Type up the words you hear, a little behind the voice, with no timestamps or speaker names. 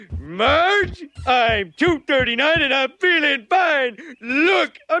Marge, I'm 239 and I'm feeling fine.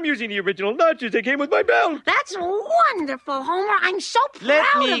 Look, I'm using the original notches that came with my belt. That's wonderful, Homer. I'm so proud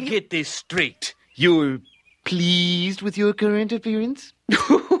Let of me you. get this straight. You're pleased with your current appearance?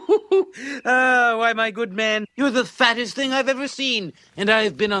 Why, my good man, you're the fattest thing I've ever seen, and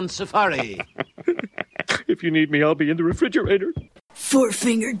I've been on safari. If you need me, I'll be in the refrigerator.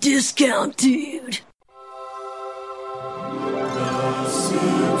 Four-finger discount, dude.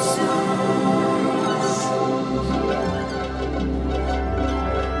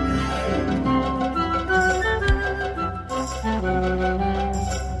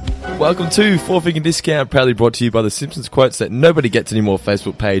 Welcome to Four Finger Discount, proudly brought to you by the Simpsons quotes that nobody gets anymore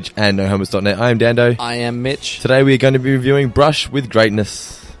Facebook page and nohomers.net. I am Dando. I am Mitch. Today we are going to be reviewing Brush with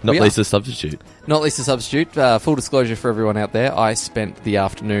Greatness, not We are. least a substitute. Not least a substitute. Full disclosure for everyone out there, I spent the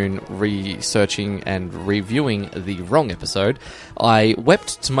afternoon researching and reviewing the wrong episode. I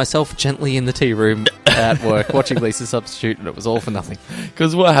wept to myself gently in the tea room at work watching Lisa Substitute, and it was all for nothing.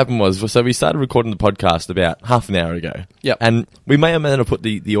 Because what happened was, so we started recording the podcast about half an hour ago. Yep. And we may or may not have put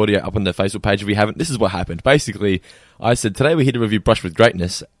the audio up on the Facebook page. If we haven't, this is what happened. Basically, I said, today we're here to review Brush with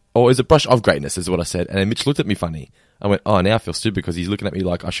Greatness. Or is it Brush of Greatness, is what I said. And then Mitch looked at me funny. I went, oh, now I feel stupid because he's looking at me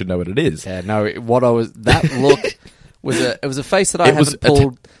like I should know what it is. Yeah, no, that look was a face that I haven't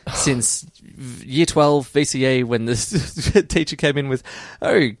pulled since year 12 VCE when this teacher came in with,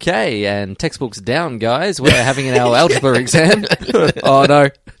 okay, and textbooks down, guys, we're having our algebra exam. Oh, no.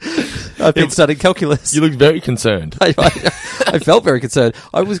 I've been studying calculus. You look very concerned. I felt very concerned.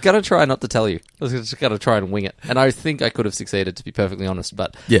 I was going to try not to tell you. I was just going to try and wing it. And I think I could have succeeded, to be perfectly honest.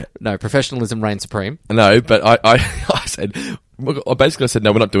 But Yeah. no, professionalism reigns supreme. No, but I said, I said,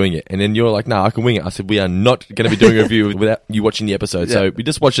 no, we're not doing it. And then you're like, no, I can wing it. I said, we are not going to be doing a review without you watching the episode. Yeah. So we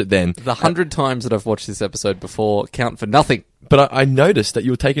just watched it then. The 100 times that I've watched this episode before count for nothing. But I noticed that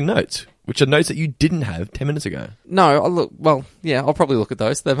you were taking notes, which are notes that you didn't have 10 minutes ago. No, I'll probably look at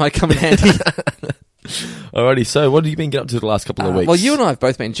those. They might come in handy. Alrighty, so what have you been getting up to the last couple of weeks? Well, you and I have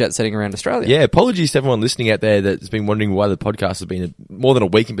both been jet setting around Australia. Yeah, apologies to everyone listening out there that's been wondering why the podcast has been more than a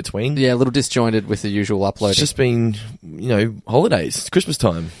week in between. Yeah, a little disjointed with the usual uploading. It's just been, holidays. It's Christmas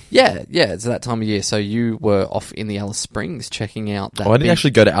time. Yeah, it's that time of year. So you were off in the Alice Springs checking out that. I didn't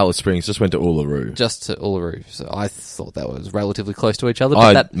actually go to Alice Springs, just went to Uluru. Just to Uluru. So I thought that was relatively close to each other.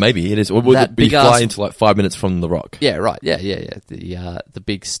 But maybe it is. Or would that it be big fly ass- into like 5 minutes from the rock? Yeah, right. Yeah. The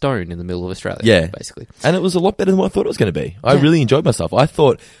big stone in the middle of Australia. Yeah. Basically. And it was a lot better than what I thought it was going to be. I really enjoyed myself. I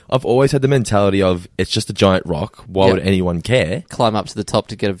thought, I've always had the mentality of, it's just a giant rock. Why Yep. would anyone care? Climb up to the top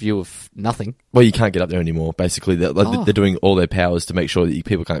to get a view of nothing. Well, you can't get up there anymore. Basically, they're doing all their powers to make sure that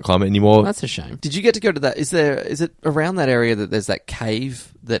people can't climb it anymore. That's a shame. Did you get to go to that? Is it around that area that there's that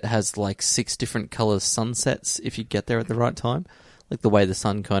cave that has like 6 different colour sunsets if you get there at the right time? Like the way the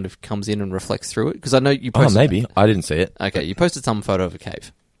sun kind of comes in and reflects through it? Because I know you posted... Oh, maybe. I didn't see it. Okay, you posted some photo of a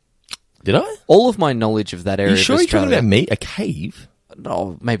cave. Did I? All of my knowledge of that area Are you sure of you're talking Australia... about me? A cave?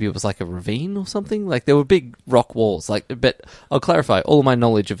 No, maybe it was like a ravine or something. Like there were big rock walls. But I'll clarify. All of my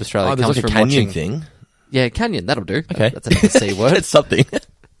knowledge of Australia There's comes like a from canyon watching... thing. Yeah, canyon. That'll do. Okay. That's another C word. It's something.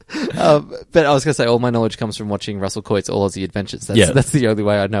 But I was going to say, all my knowledge comes from watching Russell Coit's All Aussie Adventures. That's the only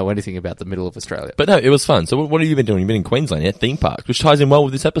way I know anything about the middle of Australia. But no, it was fun. So what have you been doing? You've been in Queensland, yeah? Theme parks, which ties in well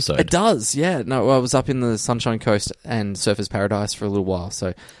with this episode. It does, yeah. No, I was up in the Sunshine Coast and Surfers Paradise for a little while.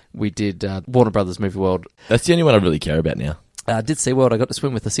 So we did Warner Brothers Movie World. That's the only one I really care about now. Did SeaWorld. I got to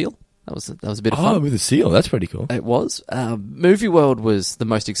swim with the seal. That was a bit of fun. Oh, with a seal. That's pretty cool. It was. Movie World was the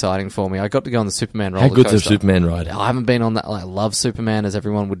most exciting for me. I got to go on the Superman roller How good's coaster. the Superman ride? I haven't been on that. I love Superman, as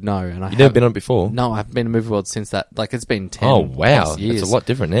everyone would know. And You've never been on it before? No, I haven't been to Movie World since that. Like, it's been 10 Oh, wow. years. It's a lot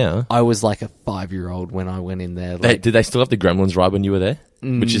different now. I was like a 5-year-old when I went in there. Like, Did they still have the Gremlins ride when you were there?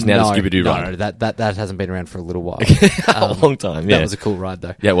 Which is now the Scooby-Doo ride. No, that hasn't been around for a little while. A long time, yeah. That was a cool ride,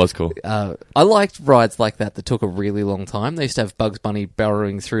 though. Yeah, it was cool. I liked rides like that took a really long time. They used to have Bugs Bunny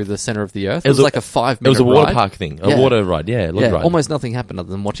burrowing through the center of the earth. It was like a 5-minute ride. It was a water park thing. A water ride, yeah. Log ride. Almost nothing happened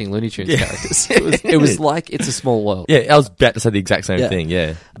other than watching Looney Tunes characters. It was like It's a Small World. Yeah, I was about to say the exact same thing,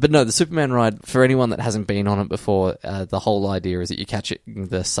 yeah. But no, the Superman ride, for anyone that hasn't been on it before, the whole idea is that you catch it in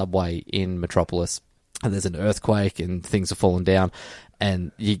the subway in Metropolis, and there's an earthquake and things are falling down,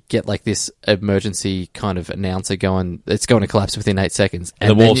 and you get like this emergency kind of announcer going, it's going to collapse within 8 seconds. And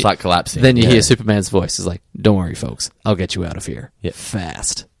the walls start collapsing. Then you hear Superman's voice. It's like, don't worry, folks. I'll get you out of here. Yeah.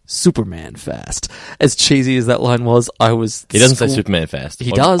 Fast. Superman fast. As cheesy as that line was, I was... He doesn't say Superman fast.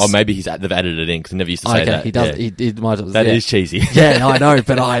 He does. Or maybe they've added it in because he never used to say that. He does. Yeah. He might have, That is cheesy. Yeah, I know,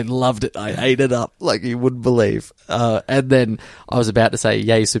 but I loved it. I ate it up like you wouldn't believe. And then I was about to say,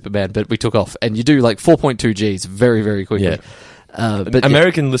 yay, Superman, but we took off. And you do like 4.2 Gs very, very quickly. Yeah. But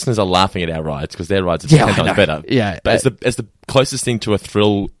American listeners are laughing at our rides because their rides are 10 times better. Yeah. But it's the closest thing to a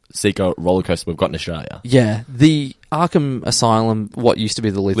thrill seeker roller coaster we've got in Australia. Yeah, the Arkham Asylum, what used to be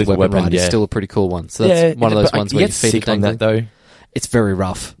the Lethal Weapon ride, is still a pretty cool one. So that's one of those ones where you feed it on that, though. It's very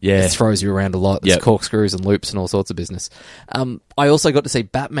rough. Yeah. It throws you around a lot. There's corkscrews and loops and all sorts of business. I also got to see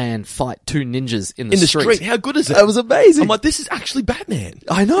Batman fight two ninjas in the street. How good is it? That was amazing. I'm like, this is actually Batman.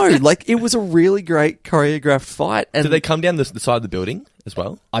 I know. Like, it was a really great choreographed fight. And did they come down the side of the building as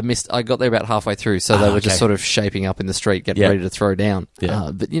well? I got there about halfway through, so they were just sort of shaping up in the street, getting ready to throw down.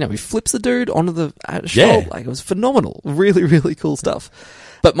 Yeah. But, he flips the dude onto the shoulder. Like, it was phenomenal. Really, really cool stuff.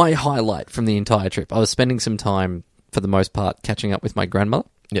 But my highlight from the entire trip, I was spending some time, for the most part, catching up with my grandmother.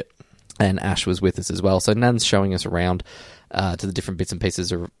 Yep. And Ash was with us as well. So Nan's showing us around to the different bits and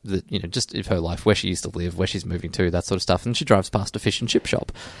pieces of just of her life, where she used to live, where she's moving to, that sort of stuff. And she drives past a fish and chip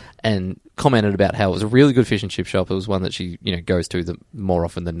shop and commented about how it was a really good fish and chip shop. It was one that she, goes to more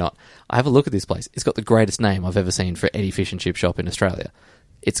often than not. I have a look at this place. It's got the greatest name I've ever seen for any fish and chip shop in Australia.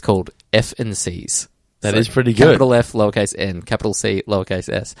 It's called F&C's. That is pretty good. Capital F, lowercase n, capital C,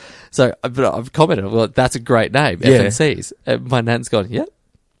 lowercase s. So I've commented, well, that's a great name, F&C's. And my nan's gone, yep,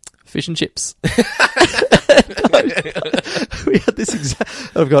 fish and chips. We had this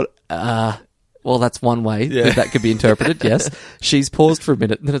exact... I've got, well, that's one way that could be interpreted, yes. She's paused for a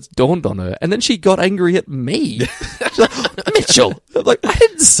minute, and then it's dawned on her. And then she got angry at me. She's like, Mitchell! I'm like, I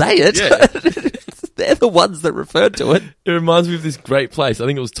didn't say it. Yeah. They're the ones that referred to it. It reminds me of this great place. I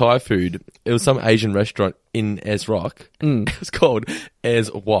think it was Thai food. It was some Asian restaurant in Ayers Rock. It was called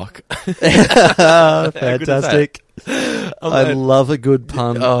Ayers Wok. Fantastic. I love a good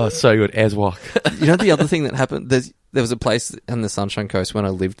pun. Oh, so good. Ayers Wok. The other thing that happened, there was a place on the Sunshine Coast when I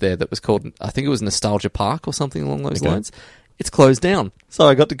lived there that was called, I think it was Nostalgia Park or something along those lines. It's closed down. So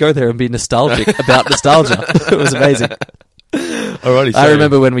I got to go there and be nostalgic about nostalgia. It was amazing. Alrighty, I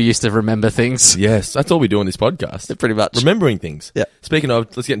remember when we used to remember things. Yes, that's all we do on this podcast. Pretty much. Remembering things. Yeah. Speaking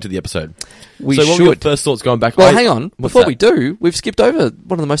of, let's get into the episode. What were your first thoughts going back? Well, hang on. Before we do, we've skipped over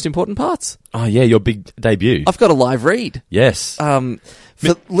one of the most important parts. Oh, yeah, your big debut. I've got a live read. Yes.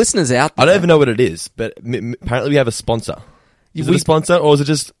 For listeners out there. I don't even know what it is, but apparently we have a sponsor. Is it a sponsor, or is it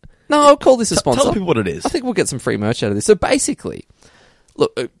just... No, I'll call this a sponsor. Tell people what it is. I think we'll get some free merch out of this. So basically...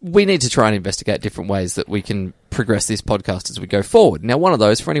 Look, we need to try and investigate different ways that we can progress this podcast as we go forward. Now, one of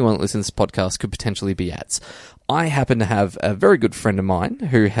those, for anyone that listens to this podcast, could potentially be ads. I happen to have a very good friend of mine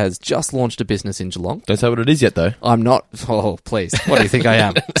who has just launched a business in Geelong. Don't say what it is yet, though. I'm not. Oh, please. What do you think I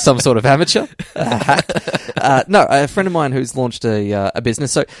am? Some sort of amateur? No, a friend of mine who's launched a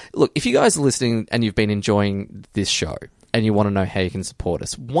business. So, look, if you guys are listening and you've been enjoying this show, and you want to know how you can support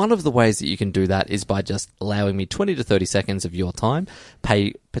us, one of the ways that you can do that is by just allowing me 20 to 30 seconds of your time.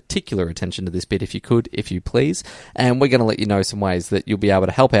 Pay particular attention to this bit if you could, if you please. And we're going to let you know some ways that you'll be able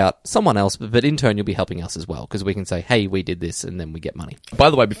to help out someone else, but in turn you'll be helping us as well, because we can say, hey, we did this, and then we get money. By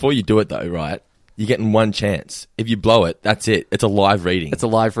the way, before you do it though, right, you're getting one chance. If you blow it, that's it. It's a live reading. It's a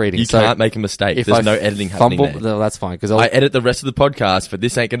live reading. You can't make a mistake. There's no editing happening there. No, that's fine. Because I edit the rest of the podcast, but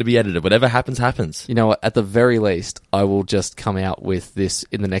this ain't going to be edited. Whatever happens, happens. You know what? At the very least, I will just come out with this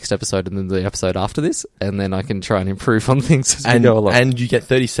in the next episode and then the episode after this, and then I can try and improve on things as we go along. And you get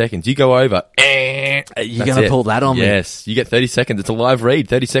 30 seconds. You go over. You're going to pull that on me. Yes. You get 30 seconds. It's a live read.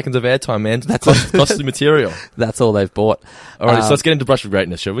 30 seconds of airtime, man. That's costly material. That's all they've bought. All right, so let's get into Brush with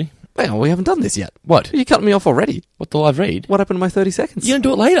Greatness, shall we? Hang on, we haven't done this yet. What? You cut me off already. What, the live read? What happened to my 30 seconds? You're going to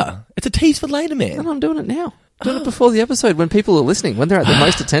do it later. It's a tease for later, man. And I'm doing it now. I'm doing it before the episode when people are listening, when they're at their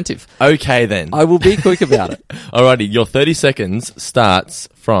most attentive. Okay, then. I will be quick about it. Alrighty, your 30 seconds starts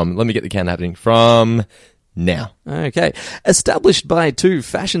from, let me get the count happening, from now. Okay. Established by two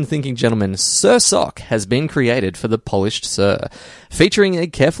fashion-thinking gentlemen, Sir Sock has been created for the polished Sir, featuring a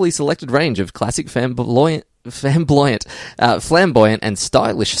carefully selected range of classic flamboyant, and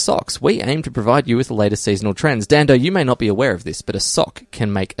stylish socks. We aim to provide you with the latest seasonal trends. Dando, you may not be aware of this, but a sock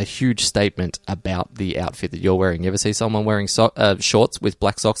can make a huge statement about the outfit that you're wearing. You ever see someone wearing shorts with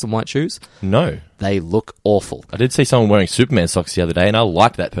black socks and white shoes? No. They look awful. I did see someone wearing Superman socks the other day, and I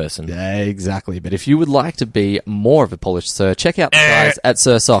liked that person. Yeah, exactly. But if you would like to be more of a polished Sir, check out the guys at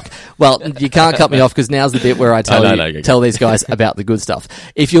Sir Sock. Well, you can't cut me off because now's the bit where I tell these guys about the good stuff.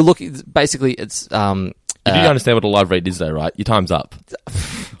 If you're looking, basically, it's... If you understand what a live read is, though, right? Your time's up.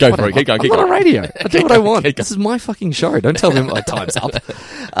 Go for it. Keep going. I'm not on radio. I do what I want. Keep going. This is my fucking show. Don't tell me my time's up.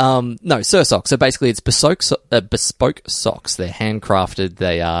 No, Sur Socks. So basically, it's bespoke socks. They're handcrafted.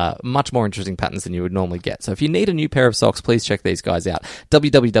 They are much more interesting patterns than you would normally get. So if you need a new pair of socks, please check these guys out.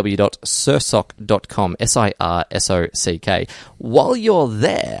 www.sursock.com. SIRSOCK. While you're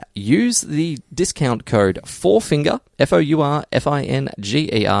there, use the discount code FOURFINGER,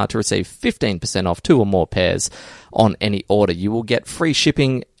 FOURFINGER, to receive 15% off 2 or more pairs on any order. You will get free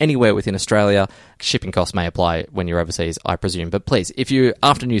shipping anywhere within Australia. Shipping costs may apply when you're overseas, I presume. But please, if you're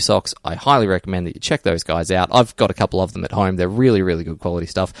after new socks, I highly recommend that you check those guys out. I've got a couple of them at home. They're really, really good quality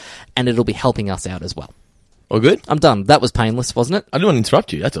stuff, and it'll be helping us out as well. All good? I'm done. That was painless, wasn't it? I didn't want to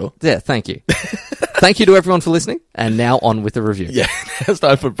interrupt you, that's all. Yeah, thank you. Thank you to everyone for listening, and now on with the review. Yeah, it's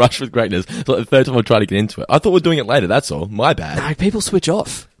time for Brush with Greatness. It's like the third time I'll try to get into it. I thought we were doing it later, that's all. My bad. No, people switch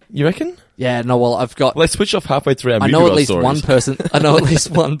off. You reckon? Yeah, no, well, I've got... Well, they switch off halfway through our I movie know at Roll least stories. one person. I know at least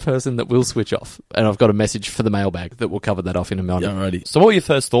one person that will switch off, and I've got a message for the mailbag that will cover that off in a moment. Yeah, alrighty. So what were your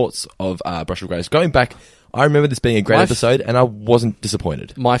first thoughts of Brush with Greatness? Going back, I remember this being a great episode, and I wasn't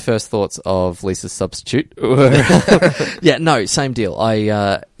disappointed. My first thoughts of Lisa's substitute were... yeah, no, same deal.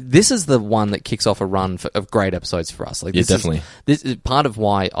 This is the one that kicks off a run of great episodes for us. Like, Yeah, definitely. This is part of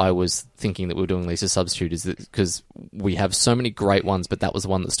why I was thinking that we were doing Lisa's substitute is that because we have so many great ones, but that was the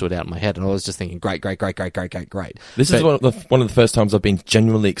one that stood out in my head, and I was just thinking, great. This is one of the first times I've been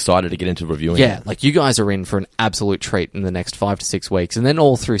genuinely excited to get into reviewing. Yeah, like you guys are in for an absolute treat in the next 5 to 6 weeks, and then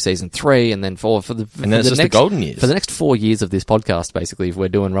all through season 3, and then for the golden years. For the next 4 years of this podcast, basically, if we're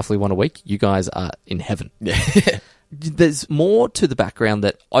doing roughly one a week, you guys are in heaven. Yeah. There's more to the background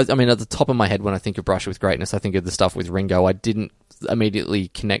that I mean, at the top of my head, when I think of Brush with Greatness, I think of the stuff with Ringo. I didn't immediately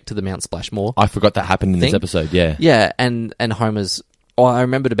connect to the Mount Splashmore. I forgot that happened in this episode. Yeah. Yeah, and Homer's. Oh, I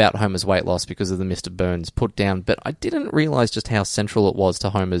remembered about Homer's weight loss because of the Mr. Burns put down, but I didn't realise just how central it was to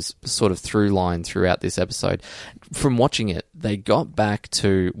Homer's sort of through line throughout this episode. From watching it, they got back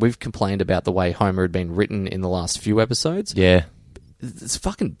to... We've complained about the way Homer had been written in the last few episodes. Yeah. It's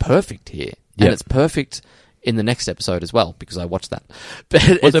fucking perfect here. Yep. And it's perfect in the next episode as well, because I watched that. But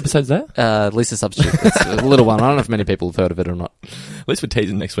What episode's that? Lisa Substitute. It's a little one. I don't know if many people have heard of it or not. At least we're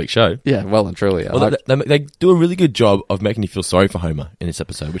teasing next week's show. Yeah, well and truly. Well, they do a really good job of making you feel sorry for Homer in this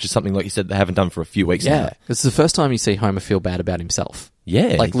episode, which is something, like you said, they haven't done for a few weeks now. Yeah, it's the first time you see Homer feel bad about himself.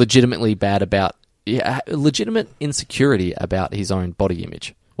 Yeah. Like legitimately bad about... Yeah, legitimate insecurity about his own body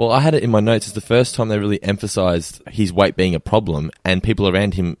image. Well, I had it in my notes. It's the first time they really emphasised his weight being a problem and people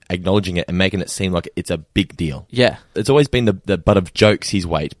around him acknowledging it and making it seem like it's a big deal. Yeah. It's always been the butt of jokes, his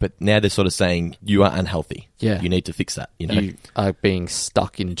weight, but now they're sort of saying, you are unhealthy. Yeah. You need to fix that, you know? You are being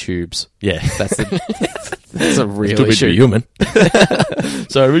stuck in tubes. Yeah. That's a real Still issue. human.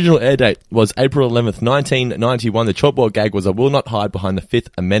 So original air date was April 11th, 1991. The chalkboard gag was I will not hide behind the Fifth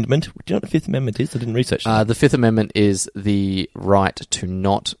Amendment. Do you know what the Fifth Amendment is? I didn't research that. The Fifth Amendment is the right to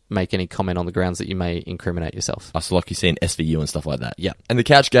not make any comment on the grounds that you may incriminate yourself. So like you see in SVU and stuff like that. Yeah. And the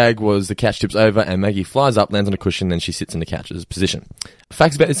couch gag was the couch tips over and Maggie flies up, lands on a cushion, then she sits in the couch's position.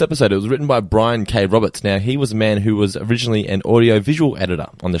 Facts about this episode. It was written by Brian K. Roberts. Now, he was a man who was originally an audio-visual editor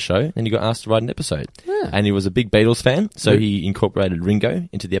on the show, and he got asked to write an episode. Yeah. And he was a big Beatles fan, so he incorporated Ringo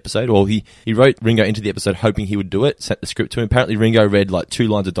into the episode. Or he wrote Ringo into the episode hoping he would do it, sent the script to him. Apparently, Ringo read like 2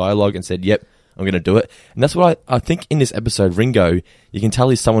 lines of dialogue and said, yep, I'm going to do it. And that's what I think in this episode, Ringo, you can tell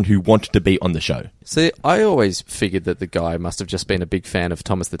he's someone who wanted to be on the show. See, I always figured that the guy must have just been a big fan of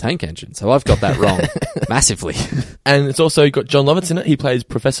Thomas the Tank Engine, so I've got that wrong massively. And it's also got John Lovitz in it. He plays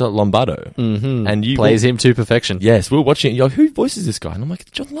Professor Lombardo. Mm-hmm. And you plays him to perfection. Yes, we were watching it. You're like, who voices this guy? And I'm like,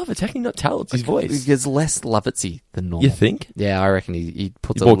 John Lovitz. How can you not tell? It's his voice. He's less Lovitzy than normal. You think? Yeah, I reckon he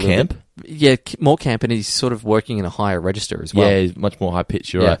puts He's a more little camp? bit- yeah, more camp, and he's sort of working in a higher register as well. Yeah, he's much more high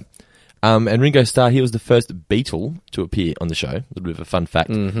pitched. You're Yeah. right. And Ringo Starr, he was the first Beatle to appear on the show. A little bit of a fun fact.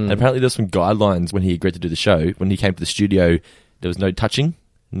 Mm-hmm. And apparently there's some guidelines when he agreed to do the show. When he came to the studio, there was no touching,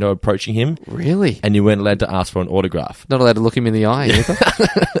 no approaching him, Really? and you weren't allowed to ask for an autograph. Not allowed to look him in the eye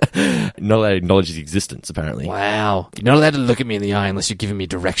either? Not allowed to acknowledge his existence, apparently. Wow. You're not allowed to look at me in the eye unless you're giving me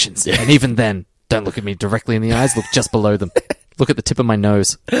directions. And even then, don't look at me directly in the eyes, look just below them. Look at the tip of my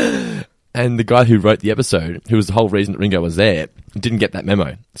nose. And the guy who wrote the episode, who was the whole reason that Ringo was there, didn't get that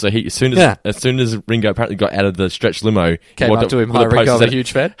memo. So he, as soon as Ringo apparently got out of the stretch limo, Came walked up to him, with hi a poster Ringo, I'm and a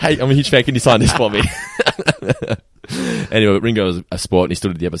huge fan. Hey, I'm a huge fan, can you sign this for me? Anyway, Ringo was a sport and he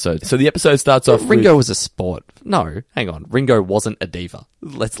stood at the episode. So the episode starts off Ringo was a sport. No, hang on. Ringo wasn't a diva.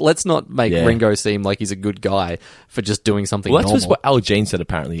 Let's not make Yeah. Ringo seem like he's a good guy for just doing something Well, that's normal. just what Al Jean said,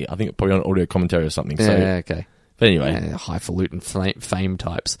 apparently. I think probably on audio commentary or something. So Yeah, okay. But anyway. Highfalutin fame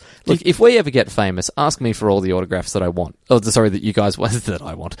types. Look, if we ever get famous, ask me for all the autographs that I want. Oh, sorry, that you guys want, that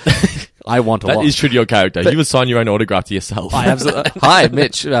I want. I want a lot. That is true to your character. You would sign your own autograph to yourself. I absolutely. Hi,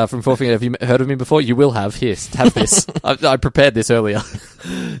 Mitch from Four Finger. Have you heard of me before? You will have. Here, have this. I prepared this earlier.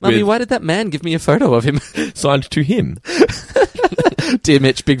 Mummy, why did that man give me a photo of him? Signed to him. Dear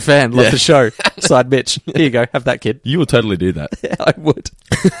Mitch, big fan. Love the show. Signed Mitch. Here you go. Have that, kid. You will totally do that. Yeah, I would.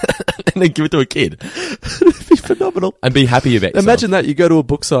 And then give it to a kid. It'd be phenomenal. And be happy about yourself. Imagine that. You go to a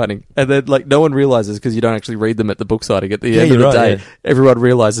book signing and then like no one realises because you don't actually read them at the book signing. At the end of the day, everyone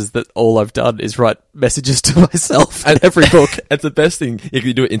realises that all I've done is write messages to myself at every book. It's the best thing. You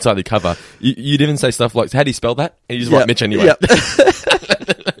could do it inside the cover. You'd even say stuff like, how do you spell that? And you just write Mitch anyway. Yep.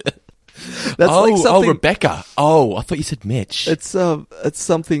 That's like something... Rebecca. Oh, I thought you said Mitch. It's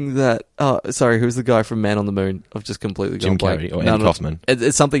something that... sorry, who's the guy from Man on the Moon? I've just completely gone blank. Jim Carrey or Andy Kaufman.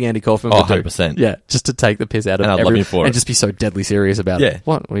 It's something Andy Kaufman would do. 100%. Yeah, just to take the piss out of and I'd love him for it. And just be so deadly serious about it.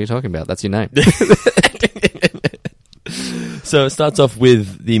 What are you talking about? That's your name. So it starts off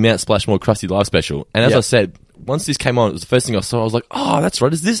with the Mount Splashmore Krusty Live special. And as I said, once this came on, it was the first thing I saw. I was like, oh, that's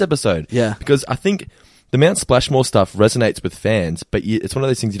right, it's this episode. Yeah. Because I think... the Mount Splashmore stuff resonates with fans, but it's one of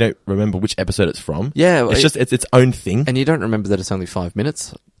those things you don't remember which episode it's from. Yeah. It's its own thing. And you don't remember that it's only 5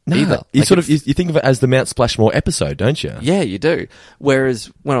 minutes either. You you think of it as the Mount Splashmore episode, don't you? Yeah, you do.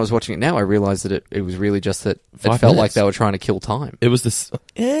 Whereas when I was watching it now, I realised that it was really just that it felt minutes. like they were trying to kill time. It was this...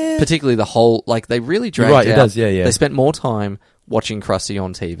 Particularly the whole... Like, they really dragged out... It does, yeah. They spent more time watching Krusty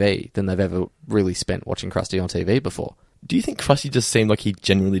on TV than they've ever really spent watching Krusty on TV before. Do you think Krusty just seemed like he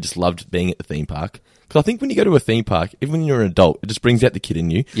genuinely just loved being at the theme park? Because I think when you go to a theme park, even when you're an adult, it just brings out the kid in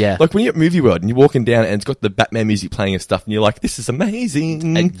you. Yeah. Like when you're at Movie World and you're walking down and it's got the Batman music playing and stuff and you're like, this is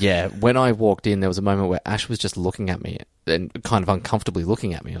amazing. And yeah, when I walked in, there was a moment where Ash was just looking at me and kind of uncomfortably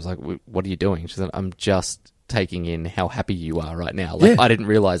looking at me. I was like, what are you doing? She said, I'm just taking in how happy you are right now. Like, I didn't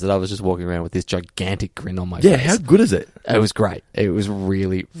realise that I was just walking around with this gigantic grin on my face. Yeah, how good is it? It was great. It was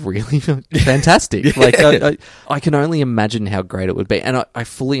really, really fantastic. Like, I can only imagine how great it would be. And I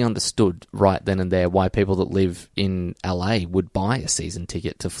fully understood right then and there why people that live in LA would buy a season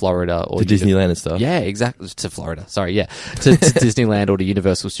ticket to Florida or... to Disneyland and stuff. Yeah, exactly. To Florida. Sorry, yeah. To Disneyland or to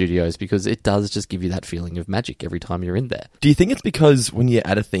Universal Studios, because it does just give you that feeling of magic every time you're in there. Do you think it's because when you're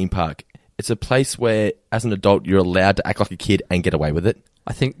at a theme park, it's a place where, as an adult, you're allowed to act like a kid and get away with it?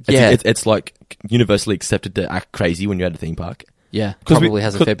 I think, yeah. It's like universally accepted to act crazy when you're at a theme park. Yeah, probably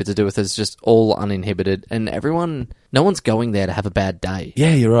has a fair bit to do with it. It's just all uninhibited, and no one's going there to have a bad day.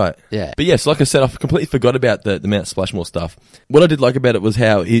 Yeah, you're right. Yeah. But yes, like I said, I completely forgot about the Mount Splashmore stuff. What I did like about it was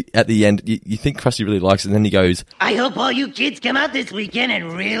how, at the end, you think Krusty really likes it, and then he goes, I hope all you kids come out this weekend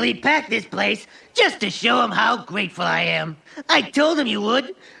and really pack this place, just to show them how grateful I am. I told them you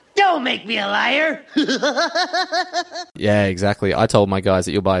would. Don't make me a liar. Yeah, exactly. I told my guys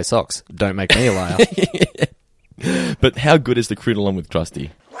that you'll buy socks. Don't make me a liar. But how good is the Croon Along with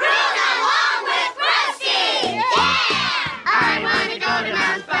Krusty? Croon along with Krusty! Yeah! I want to go to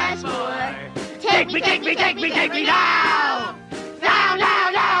Mount Splashmore. Take me now!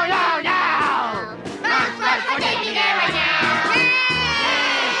 Now! Mount Splashmore, take me there right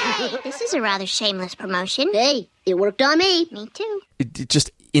now! This is a rather shameless promotion. Hey, it worked on me. Me too. It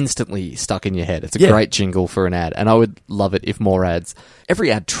just instantly stuck in your head. It's a great jingle for an ad, and I would love it if more ads...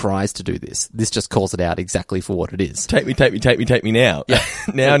 Every ad tries to do this. This just calls it out exactly for what it is. Take me now. Yeah.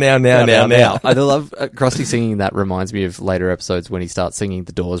 now. I love Krusty singing that. Reminds me of later episodes when he starts singing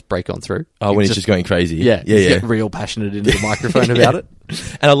The Doors Break On Through. Oh, when he's just going crazy. Yeah. Get real passionate into the microphone about it.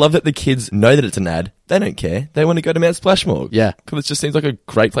 And I love that the kids know that it's an ad. They don't care. They want to go to Mount Splashmore. Yeah. Because it just seems like a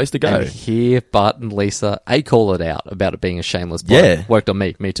great place to go. And hear Bart and Lisa, call it out about it being a shameless plot. Yeah. Worked on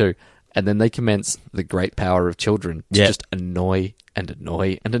me too. And then they commence the great power of children to just annoy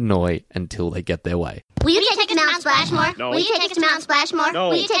until they get their way. Will you take us to Mount Splashmore? No. Will you take us to Mount Splashmore? No.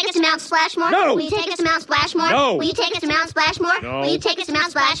 Will you take us to Mount Splashmore? No. Will you take us to Mount Splashmore? No. Will you take us to Mount Splashmore? No. Will you take us to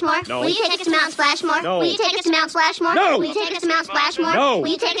Mount Splashmore? No. Will you take us to Mount Splashmore? No. Will you take us to Mount Splashmore? No. Will you take us to Mount Splashmore? No. Will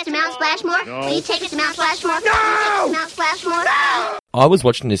you take us to Mount Splashmore? No. Will you take us to Mount Splashmore? No. Will you take us to Mount Splashmore? No. I was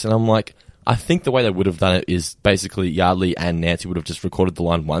watching this and I'm like, I think the way they would have done it is basically Yardley and Nancy would have just recorded the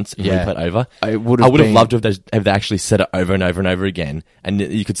line once and replayed over. I would have loved if they actually said it over and over and over again, and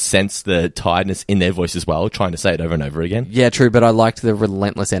you could sense the tiredness in their voice as well, trying to say it over and over again. Yeah, true, but I liked the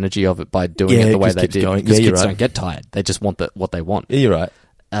relentless energy of it by doing it the way they did. Going. Because kids don't get tired. They just want what they want. Yeah, you're right.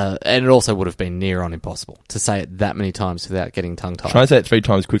 And it also would have been near on impossible to say it that many times without getting tongue-tied. Try and say it 3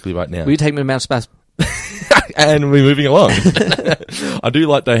 times quickly right now. Will you take me to Mount Splashmore? And we're moving along. I do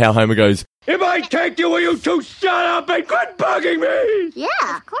like though how Homer goes, If I take you, will you two shut up and quit bugging me?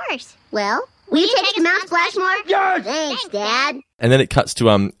 Yeah, of course. Well, Will you take us to Mount Splashmore? Yes! Thanks, Dad. And then it cuts to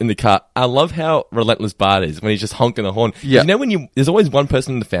in the car. I love how relentless Bart is when he's just honking the horn. Yeah. You know when there's always one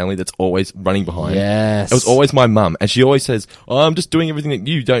person in the family that's always running behind. Yes. It was always my mum, and she always says, "Oh, I'm just doing everything that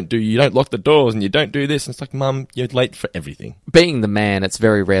you don't do. You don't lock the doors, and you don't do this." And it's like, Mum, you're late for everything. Being the man, it's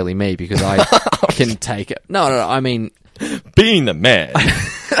very rarely me because I can take it. No, I mean, Being the man.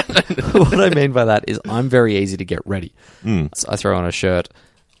 what I mean by that is I'm very easy to get ready. So I throw on a shirt,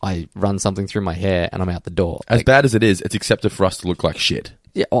 I run something through my hair, and I'm out the door. As bad as it is, it's accepted for us to look like shit.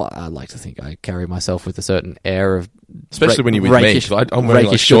 Yeah, well, I like to think I carry myself with a certain air of... Especially when you're with me, rakish- 'cause I'm wearing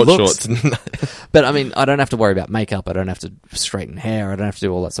like rakish short good looks. shorts. But I mean, I don't have to worry about makeup. I don't have to straighten hair. I don't have to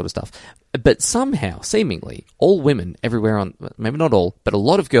do all that sort of stuff. But somehow, seemingly, all women everywhere on, maybe not all, but a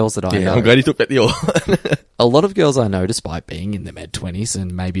lot of girls that I know, I'm glad you took that deal. a lot of girls I know, despite being in their mid-20s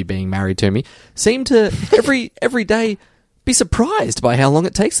and maybe being married to me, seem to every day be surprised by how long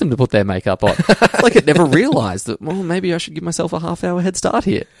it takes them to put their makeup on. Like it never realised that, well, maybe I should give myself a half-hour head start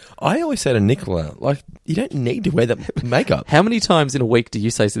here. I always say to Nicola, like, you don't need to wear that makeup. How many times in a week do you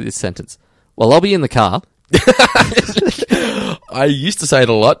say this sentence? Well, I'll be in the car. I used to say it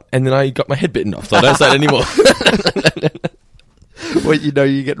a lot, and then I got my head bitten off, so I don't say it anymore. Well, you know,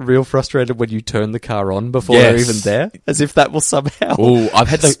 you get real frustrated when you turn the car on before Yes. they're even there, as if that will somehow Ooh, I've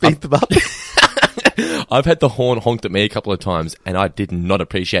had speed them up. I've had the horn honked at me a couple of times, and I did not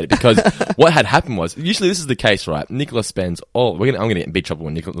appreciate it because what had happened was, usually this is the case, right? Nicola spends, I'm going to get in big trouble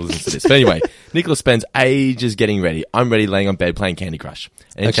when Nicola listens to this. But anyway, Nicola spends ages getting ready. I'm ready, laying on bed playing Candy Crush.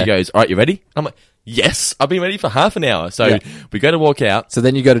 And she goes, all right, you ready? I'm like, yes, I've been ready for half an hour. So we go to walk out. So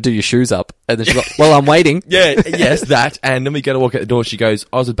then you go to do your shoes up, and then she's like, well, I'm waiting. Yes, that. And then we go to walk out the door. She goes,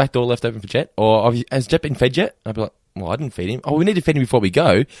 oh, is the back door left open for Jet? Or has Jet been fed yet? I'd be like, well, I didn't feed him. Oh, we need to feed him before we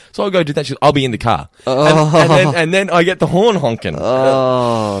go. So I'll go do that. She goes, I'll be in the car. And then I get the horn honking.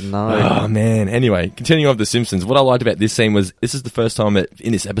 Oh, no. Oh, man. Anyway, continuing on with The Simpsons, what I liked about this scene was this is the first time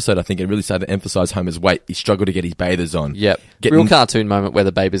in this episode, I think, it really started to emphasize Homer's weight. He struggled to get his bathers on. Yep. Real cartoon moment where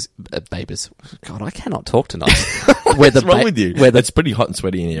the babies... God, I cannot talk tonight. What's wrong with you? It's pretty hot and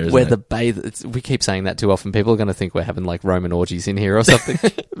sweaty in here, isn't where it? the we keep saying that too often. People are going to think we're having like Roman orgies in here or something.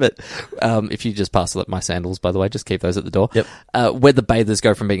 But if you just pass my sandals, by the way, just keep those at the door. Yep. Where the bathers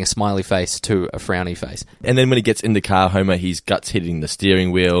go from being a smiley face to a frowny face. And then when he gets in the car, Homer, his guts hitting the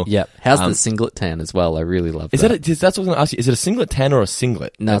steering wheel. Yep. How's the singlet tan as well? I really love that. That's what I was going to ask you. Is it a singlet tan or a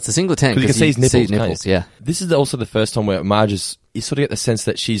singlet? No, it's a singlet tan. Because you can see his nipples. Yeah. This is also the first time where Marge you sort of get the sense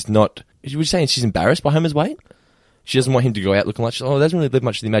that she's not... Were you saying she's embarrassed by Homer's weight? She doesn't want him to go out looking like... it doesn't really live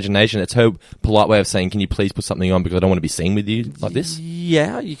much of the imagination. It's her polite way of saying, can you please put something on because I don't want to be seen with you like this?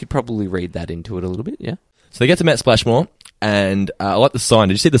 Yeah, you could probably read that into it a little bit, yeah. So they get to Mount Splashmore, and I like the sign.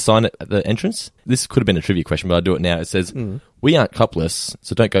 Did you see the sign at the entrance? This could have been a trivia question, but I'll do it now. It says, we aren't copless,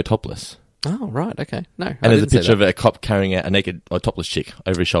 so don't go topless. Oh, right, okay. No, and there's a picture of a cop carrying a naked or topless chick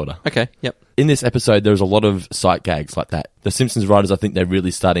over his shoulder. Okay, yep. In this episode, there's a lot of sight gags like that. The Simpsons writers, I think they're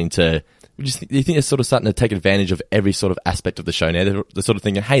really starting to... Do you think they're sort of starting to take advantage of every sort of aspect of the show now? They're sort of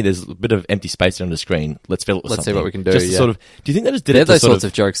thinking, hey, there's a bit of empty space on the screen. Let's fill it with something. Let's see what we can do, Just to yeah. sort of, do you think they just did They're it to those sort sorts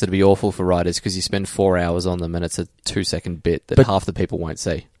of jokes that'd be awful for writers because you spend 4 hours on them and it's a 2-second bit that half the people won't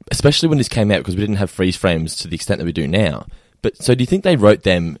see. Especially when this came out because we didn't have freeze frames to the extent that we do now. But so do you think they wrote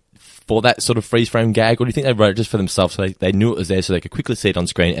them for that sort of freeze frame gag, or do you think they wrote it just for themselves so they knew it was there so they could quickly see it on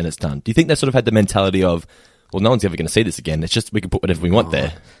screen and it's done? Do you think they sort of had the mentality of, well, no one's ever going to see this again. It's just we can put whatever we want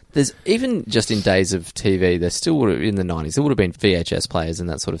there. There's even just in days of TV, there still would have, in the 90s, there would have been VHS players and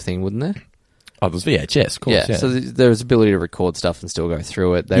that sort of thing, wouldn't there? Oh, there's VHS, of course. Yeah. So there's ability to record stuff and still go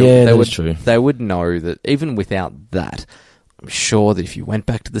through it. That's true. They would know that even without that, I'm sure that if you went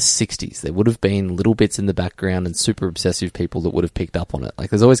back to the 60s, there would have been little bits in the background and super obsessive people that would have picked up on it. Like,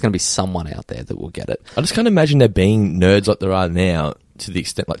 there's always going to be someone out there that will get it. I just can't imagine there being nerds like there are now, to the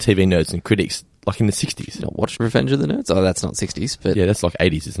extent like TV nerds and critics, like in the 60s. You know, watch Revenge of the Nerds? Oh, that's not 60s, but... Yeah, that's like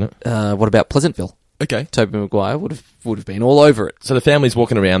 80s, isn't it? What about Pleasantville? Okay. Tobey Maguire would have been all over it. So the family's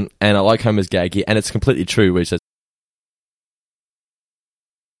walking around, and I like Homer's gag here, and it's completely true, where he says,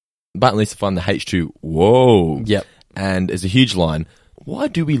 Bart needs to find the H2. Whoa. Yep. And there's a huge line. Why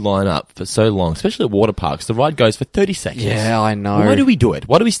do we line up for so long, especially at water parks? The ride goes for 30 seconds. Yeah, I know. Why do we do it?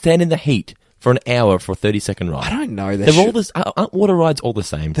 Why do we stand in the heat for an hour for a 30-second ride? I don't know. Aren't water rides all the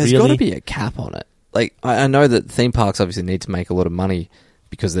same? There's really? got to be a cap on it. Like, I know that theme parks obviously need to make a lot of money,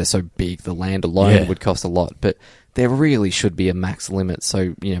 because they're so big. The land alone Yeah. would cost a lot, but there really should be a max limit.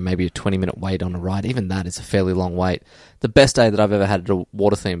 So, maybe a 20-minute wait on a ride. Even that is a fairly long wait. The best day that I've ever had at a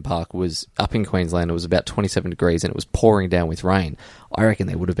water theme park was up in Queensland. It was about 27 degrees and it was pouring down with rain. I reckon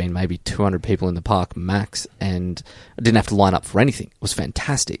there would have been maybe 200 people in the park max, and I didn't have to line up for anything. It was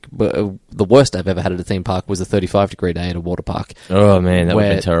fantastic. But the worst I've ever had at a theme park was a 35-degree day at a water park. Oh, man, that would have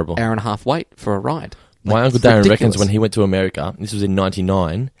where been terrible. Hour and a half wait for a ride. My Uncle It's Darren reckons ridiculous. when he went to America, this was in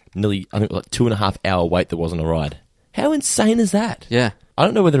 99, nearly, I think, like 2.5 hour wait there wasn't a ride. How insane is that? Yeah. I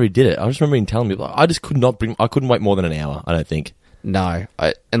don't know whether he did it. I just remember him telling me, like, I couldn't wait more than an hour, I don't think. No,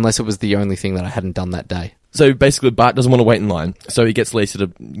 unless it was the only thing that I hadn't done that day. So basically, Bart doesn't want to wait in line, so he gets Lisa to,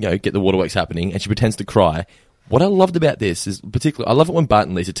 get the waterworks happening, and she pretends to cry. What I loved about this is, particularly, I love it when Bart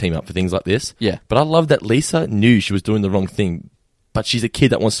and Lisa team up for things like this. Yeah. But I love that Lisa knew she was doing the wrong thing, but she's a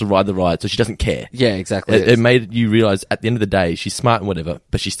kid that wants to ride the ride, so she doesn't care. Yeah, exactly. It made you realise at the end of the day, she's smart and whatever,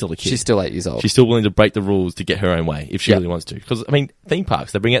 but she's still a kid. She's still 8 years old. She's still willing to break the rules to get her own way if she Yeah. really wants to. Because, theme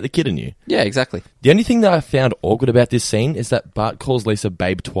parks, they bring out the kid in you. Yeah, exactly. The only thing that I found awkward about this scene is that Bart calls Lisa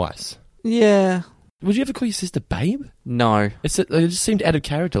Babe twice. Yeah. Would you ever call your sister Babe? No. It just seemed out of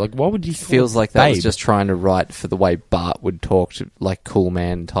character. Like, why would you call Feels her like that Babe was just trying to write for the way Bart would talk to, like, cool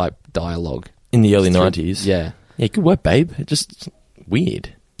man type dialogue. in the early 90s? Yeah. Yeah, good work, Babe. It's just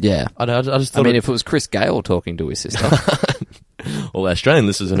weird. Yeah. I just thought if it was Chris Gale talking to his sister. all the Australian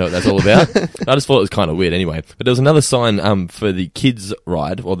listeners know what that's all about. I just thought it was kind of weird anyway. But there was another sign for the kids'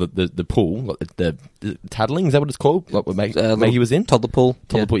 ride, or the pool, like the tattling, is that what it's called? Like what Maggie was in? Toddler pool.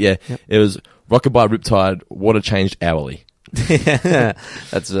 Toddler pool, yeah. Yep. It was Rockabye Riptide, water changed hourly.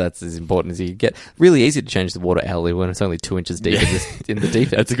 That's as important as you get. Really easy to change the water hourly when it's only 2 inches deep in the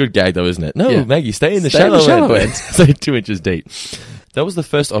deep end. That's a good gag though, isn't it? No, Yeah. Maggie, stay in the Stay in shallow, the shallow end. So 2 inches deep. That was the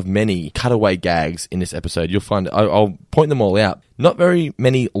first of many cutaway gags in this episode. You'll find, I'll point them all out. Not very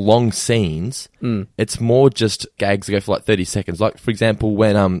many long scenes. It's more just gags that go for like 30 seconds. Like, for example,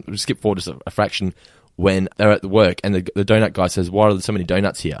 when, we'll skip forward just a fraction, when they're at work and the donut guy says, why are there so many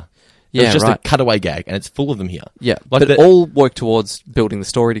donuts here? Yeah, it's just right. a cutaway gag, and it's full of them here. Yeah, like but all work towards building the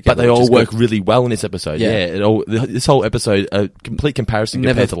story together. But they which all is work good. really well in this episode. Yeah, this whole episode, a complete comparison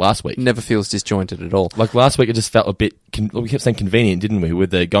compared to last week. Never feels disjointed at all. Like last week, it just felt a bit. We kept saying convenient, didn't we?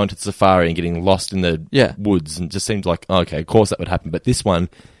 With the going to the safari and getting lost in the woods, and it just seemed like okay, of course that would happen. But this one,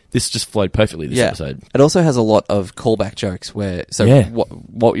 this just flowed perfectly. This episode. It also has a lot of callback jokes where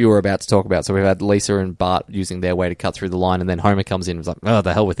what you were about to talk about. So we've had Lisa and Bart using their way to cut through the line, and then Homer comes in and was like, "Oh,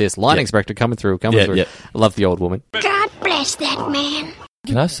 the hell with this line inspector coming through." I love the old woman. God bless that man.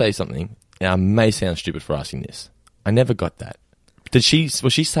 Can I say something? Now, I may sound stupid for asking this. I never got that. Was she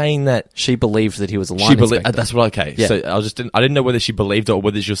saying that she believed that he was a line inspector? That's what. Okay, Yeah. so I didn't know whether she believed it or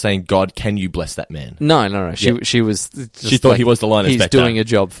whether she was saying, "God, can you bless that man?" No. She was. Just She thought he was the line inspector. He's doing a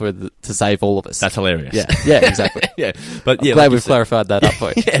job to save all of us. That's hilarious. Yeah, exactly. Yeah, but yeah, I'm glad like we've clarified that up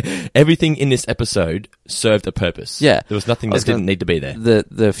for you. Yeah, everything in this episode served a purpose. Yeah, there was nothing that didn't need to be there.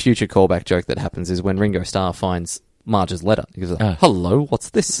 The future callback joke that happens is when Ringo Starr finds Marge's letter. He goes, "Hello,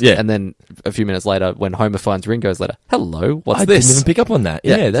 what's this?" Yeah. And then a few minutes later, when Homer finds Ringo's letter, "Hello, what's I this?" didn't even pick up on that.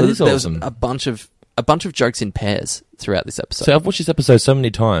 Yeah, that is there was awesome. a bunch of jokes in pairs throughout this episode. So I've watched this episode so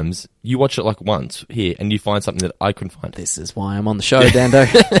many times. You watch it like once here, and you find something that I couldn't find. This is why I'm on the show, Dando.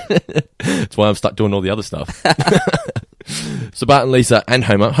 That's why I'm stuck doing all the other stuff. So Bart and Lisa and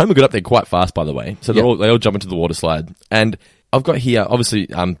Homer got up there quite fast, by the way. So they all jump into the water slide, and I've got here. Obviously,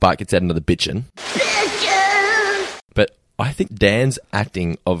 Bart gets out another bitchin'. But I think Dan's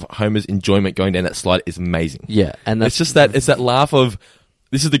acting of Homer's enjoyment going down that slide is amazing. Yeah, and it's just that laugh of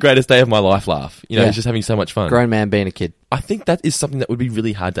this is the greatest day of my life laugh. You know, he's just having so much fun. Grown man being a kid. I think that is something that would be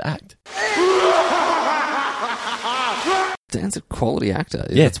really hard to act. Dan's a quality actor.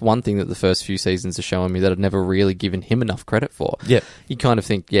 Yeah. That's one thing that the first few seasons are showing me that I've never really given him enough credit for. Yeah. You kind of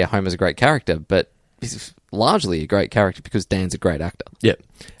think, Homer's a great character, but he's largely a great character because Dan's a great actor. Yeah.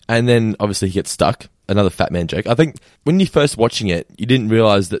 And then obviously he gets stuck. Another fat man joke. I think when you're first watching it, you didn't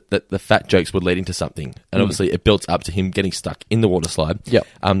realise that the fat jokes were leading to something. And obviously it built up to him getting stuck in the water slide. Yep.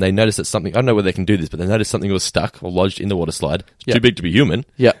 They noticed that something, I don't know whether they can do this, but they noticed something was stuck or lodged in the water slide. It's too big to be human.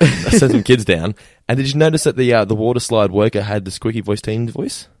 Yeah. Send some kids down. And did you notice that the water slide worker had the squeaky voice teen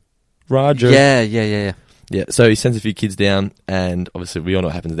voice? Roger. Yeah. Yeah, so he sends a few kids down, and obviously we all know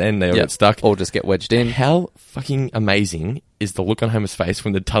what happens then. They all get stuck. Or just get wedged in. How fucking amazing is the look on Homer's face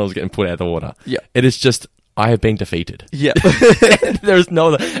when the tunnel's getting put out of the water? Yeah. It is just, I have been defeated. Yeah. There is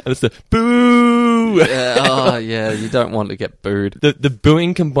no other, and it's the boo! You don't want to get booed. The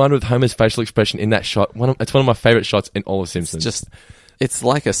booing combined with Homer's facial expression in that shot, it's one of my favourite shots in all of Simpsons. It's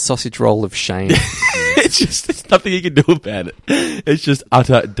like a sausage roll of shame. It's just, there's nothing you can do about it. It's just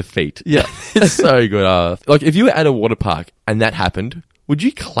utter defeat. Yeah. It's so good. Like, if you were at a water park and that happened, would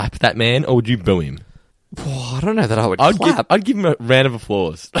you clap that man or would you boo him? Oh, I don't know that I would clap. I'd give him a round of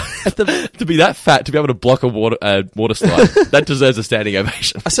applause. To be that fat, to be able to block a water slide, that deserves a standing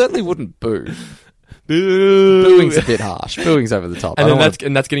ovation. I certainly wouldn't boo. Boo. Booing's a bit harsh. Booing's over the top.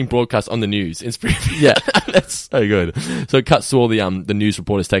 And that's getting broadcast on the news. Yeah. That's so good. So it cuts to all the news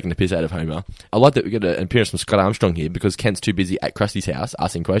reporters taking the piss out of Homer. I like that we get an appearance from Scott Armstrong here because Kent's too busy at Krusty's house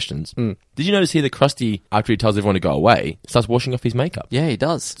asking questions. Did you notice here that Krusty, after he tells everyone to go away, starts washing off his makeup? Yeah, he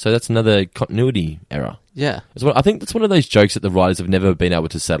does. So that's another continuity error. Yeah. I think that's one of those jokes that the writers have never been able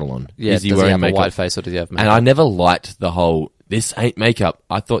to settle on. Yeah, is he does wearing he have makeup? a white face or does he have makeup? And I never liked the whole, this ain't makeup.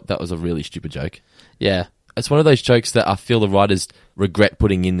 I thought that was a really stupid joke. Yeah. It's one of those jokes that I feel the writers regret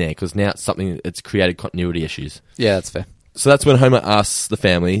putting in there because now it's something that's created continuity issues. Yeah, that's fair. So that's when Homer asks the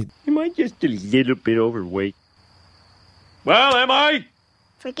family, Am I just a little bit overweight? Well, am I?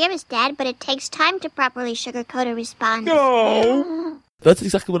 Forgive us, Dad, but it takes time to properly sugarcoat a response. No. that's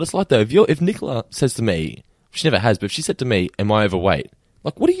exactly what it's like though. If Nicola says to me, she never has, but if she said to me, am I overweight?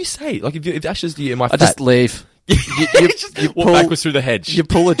 Like, what do you say? Like, if Ash says to you, am I fat? I just leave. You walk backwards through the hedge. You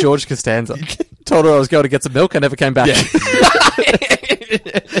pull a George Costanza. Told her I was going to get some milk. I never came back.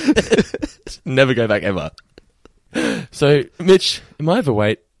 Never go back ever. So, Mitch, am I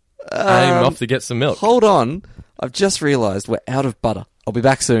overweight? I'm off to get some milk. Hold on. I've just realised we're out of butter. I'll be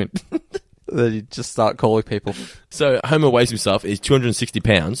back soon. Then you just start calling people. So, Homer weighs himself is 260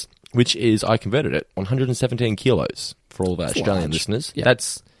 pounds, which is, I converted it, 117 kilos for all of our Australian listeners. Yeah.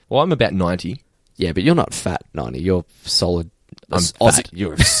 I'm about 90. Yeah, but you're not fat, 90. You're solid. I'm Aussie. fat.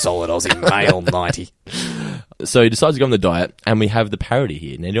 You're a solid Aussie male, 90. So he decides to go on the diet, and we have the parody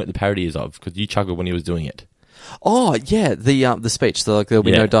here. Now, you know what the parody is of? Because you chuckled when he was doing it. Oh, yeah, the speech. So, like, there'll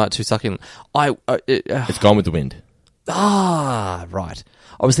be no diet too succulent. It's Gone with the Wind. Right.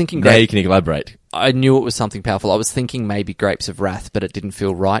 I was thinking... Now you can elaborate. I knew it was something powerful. I was thinking maybe Grapes of Wrath, but it didn't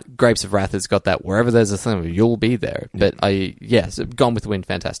feel right. Grapes of Wrath has got that, wherever there's a thing, you'll be there. But so Gone with the Wind,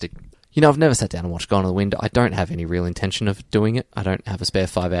 fantastic. You know, I've never sat down and watched Gone with the Wind. I don't have any real intention of doing it. I don't have a spare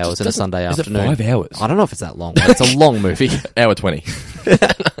 5 hours in a Sunday afternoon. Is it 5 hours? I don't know if it's that long. It's a long movie. Hour 20.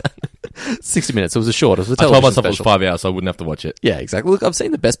 60 minutes. It was a short. It was a I television told myself special. it was 5 hours, so I wouldn't have to watch it. Yeah, exactly. Look, I've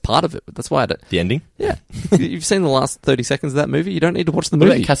seen the best part of it, but that's why I don't... The ending? Yeah. You've seen the last 30 seconds of that movie. You don't need to watch the What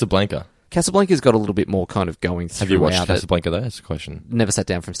movie. about Casablanca? Casablanca's got a little bit more kind of going throughout. Have you watched it. Casablanca, though? That's a question. Never sat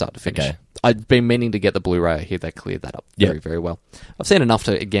down from start to finish. Okay. I'd been meaning to get the Blu-ray. I hear they cleared that up very, very well. I've seen enough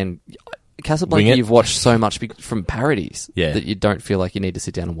to, again... Casablanca, you've watched so much from parodies that you don't feel like you need to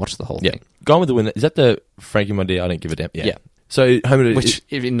sit down and watch the whole thing. Gone with the Wind. Is that the Frankie Monday? I don't give a damn. Yeah. So Homer, which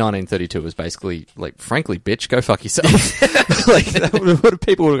in 1932 was basically like, frankly, bitch, go fuck yourself. Like, what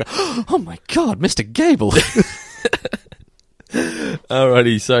people would go, oh my god, Mr. Gable.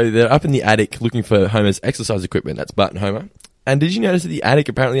 Alrighty, so they're up in the attic looking for Homer's exercise equipment. That's Bart and Homer. And did you notice that the attic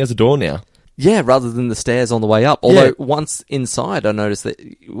apparently has a door now? Yeah, rather than the stairs on the way up. Although, once inside, I noticed that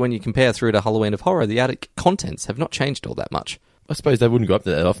when you compare through to Halloween of Horror, the attic contents have not changed all that much. I suppose they wouldn't go up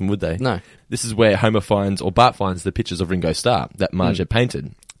there that often, would they? No. This is where Homer finds, or Bart finds, the pictures of Ringo Starr that Marge had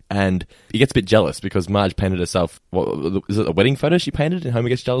painted. And he gets a bit jealous because Marge painted herself... is it a wedding photo she painted and Homer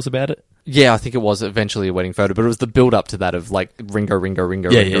gets jealous about it? Yeah, I think it was eventually a wedding photo, but it was the build-up to that of, like, Ringo at a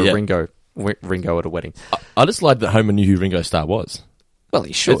wedding. I just like that Homer knew who Ringo Starr was. Well,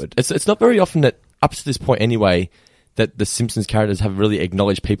 he should. It's not very often that, up to this point anyway, that the Simpsons characters have really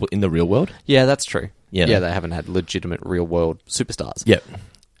acknowledged people in the real world. Yeah, that's true. Yeah. Yeah, they haven't had legitimate real-world superstars. Yep.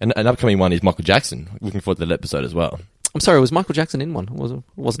 And an upcoming one is Michael Jackson. Looking forward to that episode as well. I'm sorry, was Michael Jackson in one?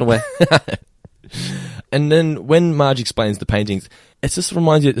 Wasn't aware. And then when Marge explains the paintings, it just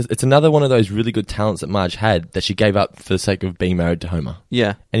reminds you, it's another one of those really good talents that Marge had that she gave up for the sake of being married to Homer.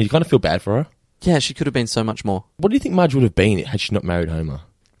 Yeah. And you kind of feel bad for her. Yeah, she could have been so much more. What do you think Marge would have been had she not married Homer?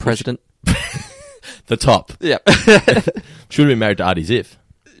 President. The top. Yeah. She would have been married to Artie Ziff.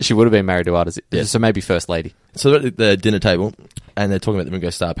 She would have been married to Artie Ziff. Yeah. So maybe First Lady. So they're at the dinner table, and they're talking about the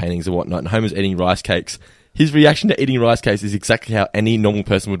Ringo Starr paintings and whatnot, and Homer's eating rice cakes. His reaction to eating rice cakes is exactly how any normal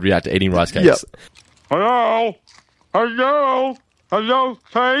person would react to eating rice cakes. Yep. Hello? Hello? Hello,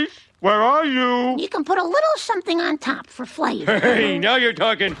 Face? Where are you? You can put a little something on top for flavor. Hey, now you're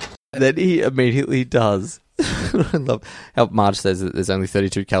talking. And then he immediately does. I love how Marge says that there's only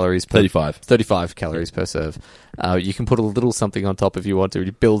 32 calories per... 35 calories per serve. You can put a little something on top if you want to.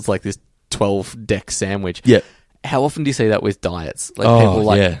 He builds like this 12-deck sandwich. Yeah. how often do you see that with diets? Like Oh, people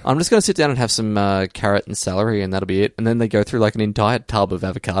like, yeah. I'm just going to sit down and have some carrot and celery and that'll be it. And then they go through like an entire tub of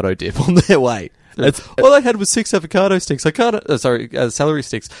avocado dip on their way. All I had was 6 avocado sticks. I can't, celery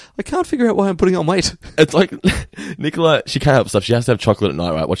sticks. I can't figure out why I'm putting on weight. It's like Nicola, she can't help herself. She has to have chocolate at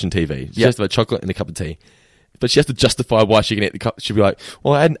night, right, watching TV. She has to have chocolate and a cup of tea. But she has to justify why she can eat the cup. She'll be like,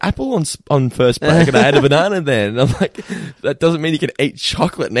 well, I had an apple on first break and I had a banana then. And I'm like, that doesn't mean you can eat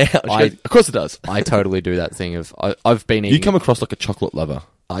chocolate now. She goes, of course it does. I totally do that thing of, I've been eating... You come across like a chocolate lover.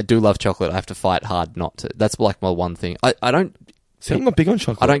 I do love chocolate. I have to fight hard not to. That's like my one thing. I don't... See, I'm not big on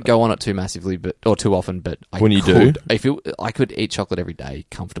chocolate. I don't go on it too massively, or too often. But when you do, I could eat chocolate every day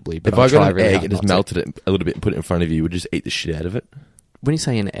comfortably. But if I got an really egg and just melted it a little bit and put it in front of you, would you just eat the shit out of it? When you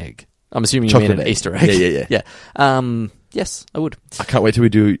say an egg, I'm assuming you chocolate mean an egg. Easter egg. Yeah. Yes, I would. I can't wait till we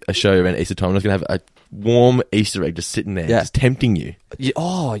do a show around Easter time. I'm just going to have a warm Easter egg just sitting there, just tempting you.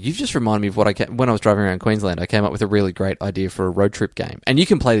 You've just reminded me of when I was driving around Queensland. I came up with a really great idea for a road trip game. And you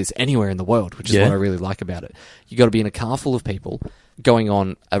can play this anywhere in the world, which is what I really like about it. You got to be in a car full of people going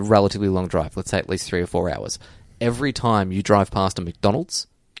on a relatively long drive, let's say at least 3 or 4 hours. Every time you drive past a McDonald's,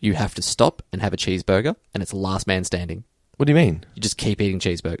 you have to stop and have a cheeseburger, and it's last man standing. What do you mean? You just keep eating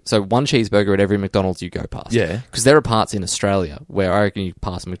cheeseburger. So one cheeseburger at every McDonald's you go past. Yeah. Because there are parts in Australia where I reckon you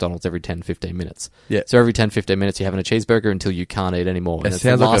pass McDonald's every 10, 15 minutes. Yeah. So every 10, 15 minutes you're having a cheeseburger until you can't eat anymore. It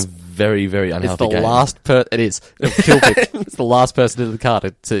sounds like a very, very unhealthy game. It is. It'll kill people. It's the last person in the car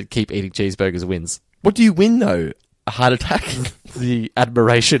to keep eating cheeseburgers wins. What do you win, though? A heart attack? The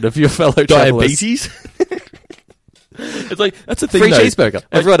admiration of your fellow travelers. Diabetes? It's like, that's the thing, Free cheeseburger. Like,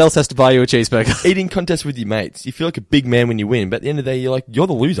 everyone else has to buy you a cheeseburger. Eating contest with your mates. You feel like a big man when you win, but at the end of the day, you're like, you're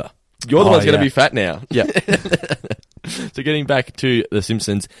the loser. You're the one that's going to be fat now. Yeah. So getting back to The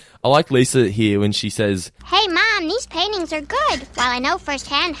Simpsons, I like Lisa here when she says, Hey, Mom, these paintings are good. While I know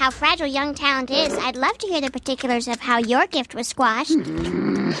firsthand how fragile young talent is, I'd love to hear the particulars of how your gift was squashed.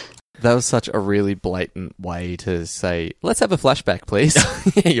 That was such a really blatant way to say, let's have a flashback, please.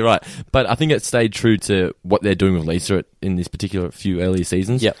 Yeah, you're right. But I think it stayed true to what they're doing with Lisa in this particular few earlier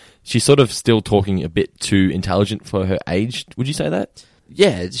seasons. Yep. She's sort of still talking a bit too intelligent for her age. Would you say that?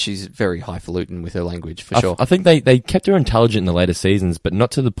 Yeah, she's very highfalutin with her language, for sure. I think they kept her intelligent in the later seasons, but not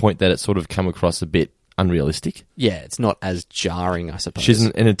to the point that it sort of come across a bit unrealistic. Yeah, it's not as jarring, I suppose. She's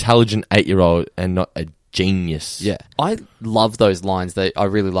an intelligent 8-year-old and not a genius. Yeah. I love those lines. I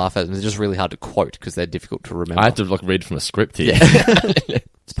really laugh at them. They're just really hard to quote because they're difficult to remember. I have to read from a script here. Yeah.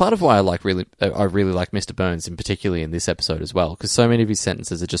 It's part of why I really like Mr. Burns, in particularly in this episode as well, because so many of his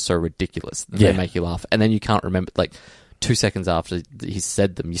sentences are just so ridiculous that they make you laugh. And then you can't remember, 2 seconds after he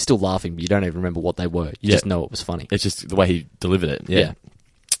said them, you're still laughing, but you don't even remember what they were. You just know it was funny. It's just the way he delivered it. Yeah.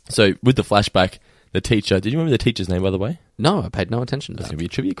 So with the flashback, the teacher, did you remember the teacher's name, by the way? No, I paid no attention to that. That's going to be a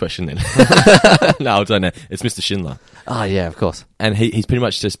trivia question then. No, I don't know. It's Mr. Schindler. Ah, yeah, of course. And he's pretty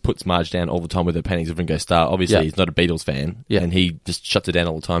much just puts Marge down all the time with her paintings of Ringo Starr. Obviously, he's not a Beatles fan. Yeah. And he just shuts her down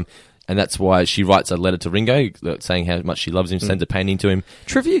all the time. And that's why she writes a letter to Ringo saying how much she loves him, sends a painting to him.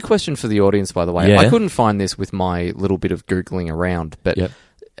 Trivia question for the audience, by the way. Yeah. I couldn't find this with my little bit of Googling around, but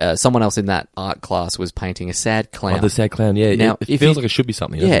someone else in that art class was painting a sad clown. Oh, the sad clown, yeah. Now, it feels like it should be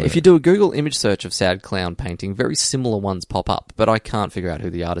something. Yeah, if you do a Google image search of sad clown painting, very similar ones pop up, but I can't figure out who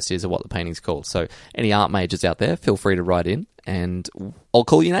the artist is or what the painting's called. So any art majors out there, feel free to write in, and I'll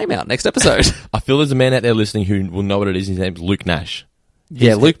call your name out next episode. I feel there's a man out there listening who will know what it is. His name's Luke Nash.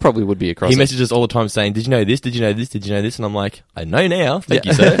 Yeah, Luke probably would be across. He messages all the time saying, did you know this? Did you know this? Did you know this? And I'm like, I know now. Thank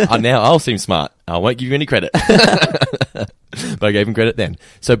you, sir. Now I'll seem smart. I won't give you any credit. But I gave him credit then.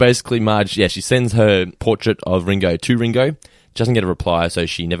 So basically, Marge, she sends her portrait of Ringo to Ringo. Doesn't get a reply, so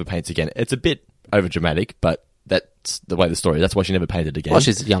she never paints again. It's a bit overdramatic, but that's the way the story is. That's why she never painted again. Well,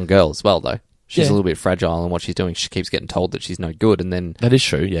 she's a young girl as well, though. She's a little bit fragile in what she's doing. She keeps getting told that she's no good, and then... That is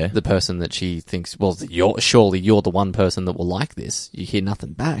true, yeah. The person that she thinks, well, surely you're the one person that will like this. You hear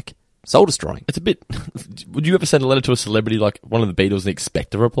nothing back. Soul destroying. It's a bit... Would you ever send a letter to a celebrity like one of the Beatles and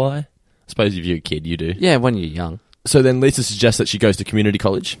expect a reply? I suppose if you're a kid, you do. Yeah, when you're young. So then Lisa suggests that she goes to community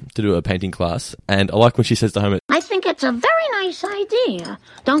college to do a painting class, and I like when she says to Homer... I think it's a very nice idea.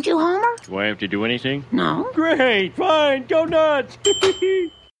 Don't you, Homer? Do I have to do anything? No. Great, fine, go nuts.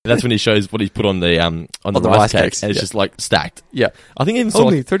 That's when he shows what he's put on the rice cakes, and it's just like stacked. Yeah, I think even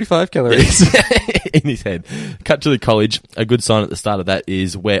only 35 calories in his head. Cut to the college. A good sign at the start of that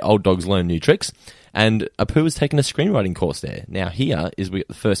is where old dogs learn new tricks. And Apu has taken a screenwriting course there. Now here is we get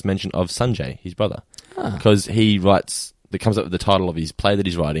the first mention of Sanjay, his brother, because he writes. That comes up with the title of his play that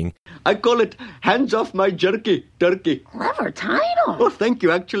he's writing. I call it Hands Off My Jerky, Turkey. Clever title. Oh, thank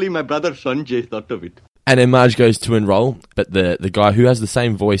you. Actually, my brother Sanjay thought of it. And then Marge goes to enroll, but the guy who has the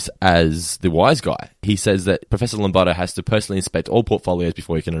same voice as the wise guy, he says that Professor Lombardo has to personally inspect all portfolios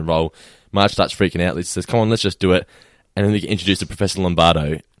before he can enroll. Marge starts freaking out. He says, come on, let's just do it. And then we get introduced to Professor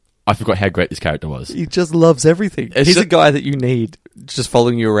Lombardo. I forgot how great this character was. He just loves everything. He's a guy that you need just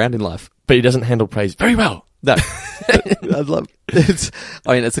following you around in life. But he doesn't handle praise very well. No. I love it.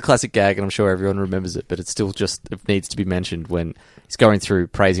 It's a classic gag, and I'm sure everyone remembers it, but it needs to be mentioned when he's going through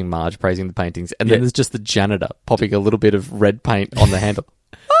praising Marge, praising the paintings, and then there's just the janitor popping a little bit of red paint on the handle.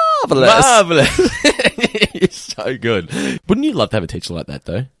 Marvelous. It's so good. Wouldn't you love to have a teacher like that,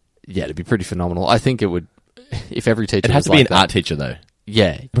 though? Yeah, it'd be pretty phenomenal. I think it would, if every teacher It has to be an art teacher, though.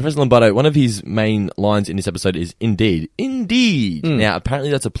 Yeah. Professor Lombardo, one of his main lines in this episode is, indeed. Indeed. Now,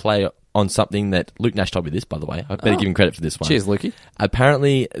 apparently that's a play on something that Luke Nash told me this, by the way. I better give him credit for this one. Cheers, Lukey.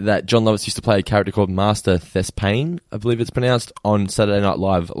 Apparently that John Lovitz used to play a character called Master Thespane, I believe it's pronounced, on Saturday Night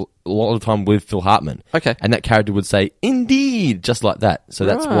Live a lot of the time with Phil Hartman. Okay. And that character would say, indeed, just like that. So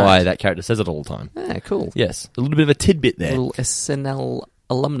that's why that character says it all the time. Yeah, cool. Yes. A little bit of a tidbit there. A little SNL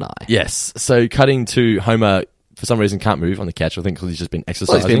alumni. Yes. So cutting to Homer, for some reason, can't move on the couch, I think because he's just been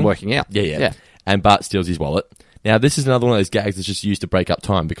exercising. Well, he's been working out. Yeah. And Bart steals his wallet. Now, this is another one of those gags that's just used to break up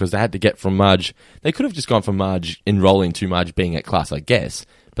time because they had to get from Marge. They could have just gone from Marge enrolling to Marge being at class, I guess.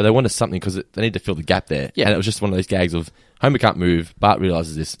 But they wanted something because they need to fill the gap there. Yeah. And it was just one of those gags of Homer can't move, Bart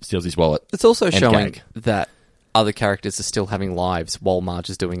realises this, steals his wallet. It's also showing that other characters are still having lives while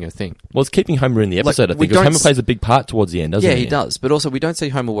Marge is doing her thing. Well, it's keeping Homer in the episode, I think, because Homer plays a big part towards the end, doesn't he? Yeah, he does. But also, we don't see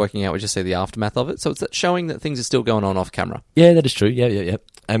Homer working out, we just see the aftermath of it. So it's showing that things are still going on off camera. Yeah, that is true. Yeah.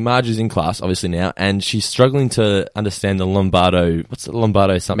 And Marge is in class, obviously, now, and she's struggling to understand the Lombardo... What's the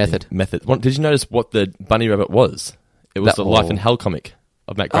Lombardo something? Method. Did you notice what the bunny rabbit was? It was the Life in Hell comic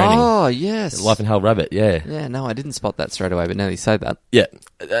of Matt Groening. Oh, yes. Life in Hell Rabbit, yeah. Yeah, no, I didn't spot that straight away, but now you say that. Yeah.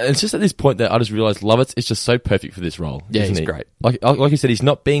 It's just at this point that I just realised Lovitz is just so perfect for this role. Yeah, he's great. Like you said, he's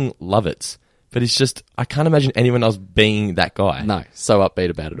not being Lovitz, but he's just... I can't imagine anyone else being that guy. No, so upbeat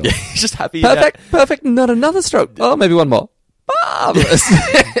about it all. Yeah, he's just happy. Perfect, not another stroke. Oh, maybe one more. Marvelous.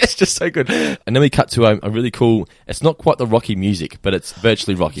 It's just so good. And then we cut to a really cool... It's not quite the Rocky music, but it's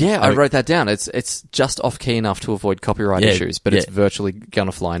virtually Rocky. Yeah, I wrote that down. It's just off-key enough to avoid copyright issues, but it's virtually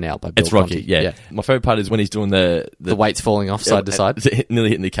Gonna Fly Now by Bill Conti. It's Rocky, yeah. My favourite part is when he's doing the weights falling off side to side. Nearly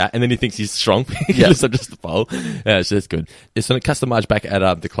hitting the cat, and then he thinks he's strong. He lifts up just the pole. Yeah, so that's good. So it cuts to Marge back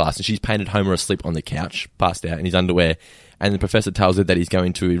at the class, and she's painted Homer asleep on the couch, passed out in his underwear, and the professor tells her that he's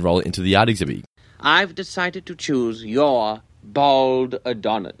going to enroll it into the art exhibit. I've decided to choose your bald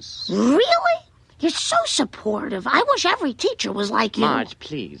Adonis. Really? You're so supportive. I wish every teacher was like you. Marge,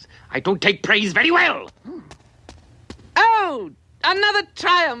 please. I don't take praise very well. Oh, another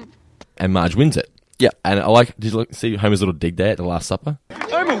triumph. And Marge wins it. Yeah. And did you see Homer's little dig there at the Last Supper?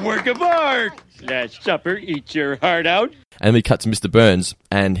 I'm a work of art. Last Supper, eat your heart out. And we cut to Mr. Burns,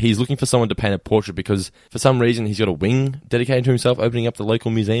 and he's looking for someone to paint a portrait because for some reason he's got a wing dedicated to himself, opening up the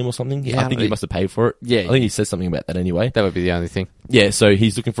local museum or something. Yeah, I think he must have paid for it. Yeah. I think he says something about that anyway. That would be the only thing. Yeah, so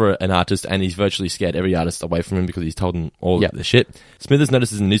he's looking for an artist, and he's virtually scared every artist away from him because he's told them all the shit. Smithers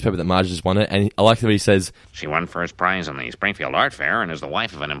notices in the newspaper that Marge just won it, and I like that he says... She won first prize in the Springfield Art Fair, and as the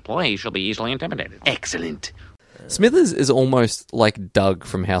wife of an employee, she'll be easily intimidated. Excellent. Smithers is almost like Doug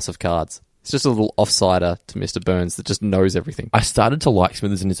from House of Cards. It's just a little offsider to Mr. Burns that just knows everything. I started to like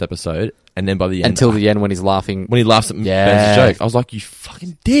Smithers in this episode, and then by the end... Until the end when he's laughing. When he laughs at Burns' joke. I was like, you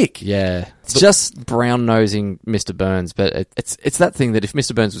fucking dick. Yeah. It's just brown-nosing Mr. Burns, but it's that thing that if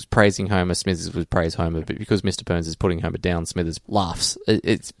Mr. Burns was praising Homer, Smithers would praise Homer, but because Mr. Burns is putting Homer down, Smithers laughs.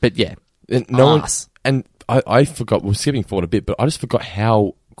 But yeah. And I forgot, we're skipping forward a bit, but I just forgot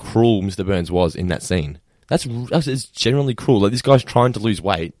how cruel Mr. Burns was in that scene. That's generally cruel. Like, this guy's trying to lose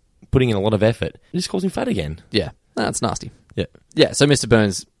weight, putting in a lot of effort. It just calls him fat again. Yeah, that's nasty. Yeah. Yeah, so Mr.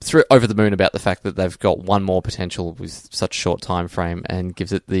 Burns threw over the moon about the fact that they've got one more potential with such a short time frame and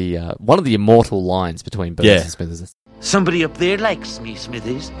gives it the one of the immortal lines between Burns and Smithers. Somebody up there likes me,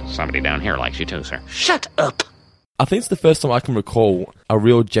 Smithers. Somebody down here likes you too, sir. Shut up. I think it's the first time I can recall a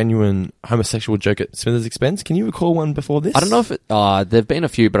real, genuine homosexual joke at Smithers' expense. Can you recall one before this? I don't know if there've been a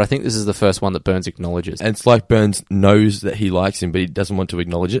few, but I think this is the first one that Burns acknowledges. And it's like Burns knows that he likes him, but he doesn't want to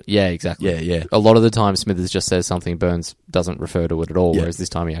acknowledge it. Yeah, exactly. Yeah. A lot of the time, Smithers just says something, Burns doesn't refer to it at all, whereas this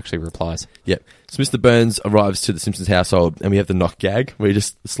time he actually replies. Yeah. So Mr. Burns arrives to the Simpsons household, and we have the knock gag, where he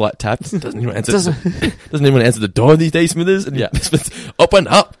just slight taps. Doesn't anyone answer the door these days, Smithers? And open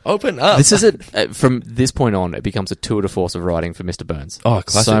up. This is it. From this point on, it becomes a tour de force of writing for Mr. Burns. Oh,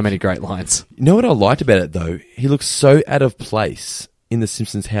 classic. So many great lines. You know what I liked about it, though? He looks so out of place in the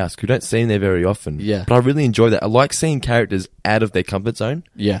Simpsons house, because we don't see him there very often. Yeah. But I really enjoy that. I like seeing characters out of their comfort zone.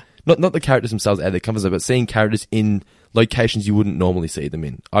 Yeah. not the characters themselves out of their comfort zone, but seeing characters in locations you wouldn't normally see them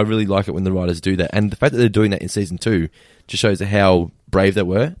in. I really like it when the writers do that. And the fact that they're doing that in season 2 just shows how brave they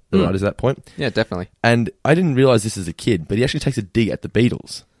were, the writers at that point. Yeah, definitely. And I didn't realise this as a kid, but he actually takes a dig at the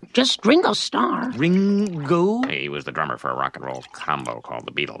Beatles. Just Ringo Starr. Ringo? He was the drummer for a rock and roll combo called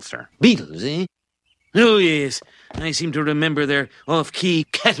the Beatles, sir. Beatles, eh? Oh, yes. I seem to remember their off-key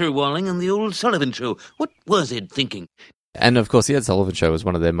caterwauling on the old Sullivan Show. What was Ed thinking? And, of course, the Ed Sullivan Show was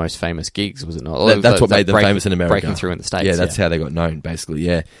one of their most famous gigs, was it not? That's what made them famous in America. Breaking through in the States. Yeah, that's how they got known, basically,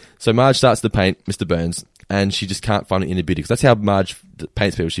 yeah. So Marge starts to paint Mr. Burns, and she just can't find her inner beauty. Because that's how Marge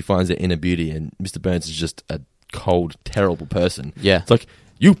paints people. She finds their inner beauty, and Mr. Burns is just a cold, terrible person. Yeah. It's like,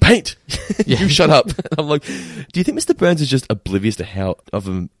 you paint! You shut up! I'm like, do you think Mr. Burns is just oblivious to how of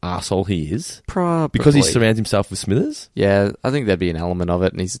an arsehole he is? Probably. Because he surrounds himself with Smithers? Yeah, I think there'd be an element of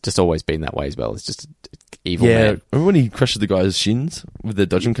it, and he's just always been that way as well. He's just an evil man. Remember when he crushes the guy's shins with the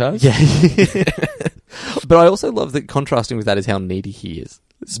dodgem cars? Yeah. But I also love that contrasting with that is how needy he is.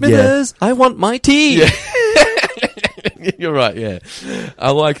 Smithers, I want my tea! Yeah. You're right, yeah. I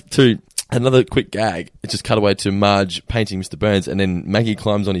like to... Another quick gag. It's just cut away to Marge painting Mr. Burns, and then Maggie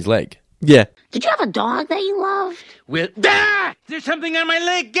climbs on his leg. Yeah. Did you have a dog that you loved? Well, there's something on my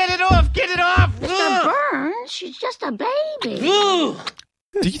leg. Get it off! Get it off! Mr. Burns, she's just a baby. Do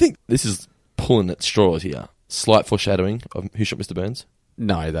you think this is pulling at straws here? Slight foreshadowing of Who Shot Mr. Burns?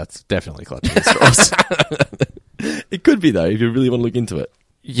 No, that's definitely clutching at straws. It could be, though, if you really want to look into it.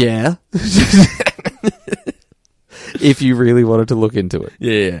 Yeah. If you really wanted to look into it.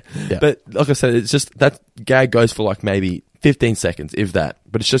 Yeah. But like I said, it's just that gag goes for like maybe 15 seconds, if that.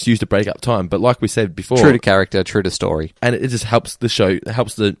 But it's just used to break up time. But like we said before... True to character, true to story. And it just helps the show,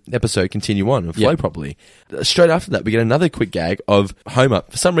 helps the episode continue on and flow properly. Straight after that, we get another quick gag of Homer,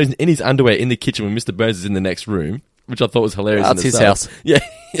 for some reason, in his underwear in the kitchen when Mr. Burns is in the next room, which I thought was hilarious. That's his house. Yeah.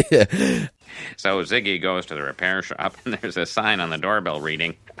 So Ziggy goes to the repair shop, and there's a sign on the doorbell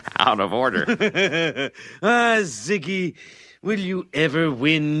reading, out of order. Ziggy, will you ever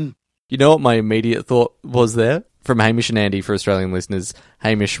win? You know what my immediate thought was there? From Hamish and Andy, for Australian listeners,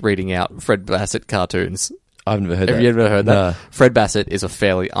 Hamish reading out Fred Bassett cartoons. I've never heard that. Have you ever heard that? No. Fred Bassett is a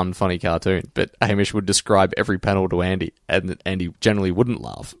fairly unfunny cartoon, but Hamish would describe every panel to Andy, and Andy generally wouldn't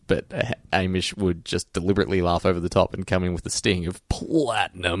laugh, but Hamish would just deliberately laugh over the top and come in with the sting of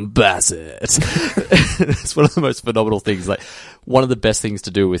Platinum Bassett. It's one of the most phenomenal things. Like, one of the best things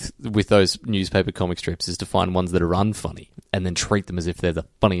to do with those newspaper comic strips is to find ones that are unfunny and then treat them as if they're the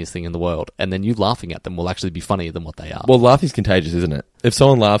funniest thing in the world, and then you laughing at them will actually be funnier than what they are. Well, laughing's contagious, isn't it? If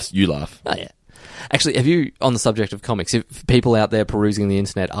someone laughs, you laugh. Oh, yeah. Actually, have you, on the subject of comics, if people out there perusing the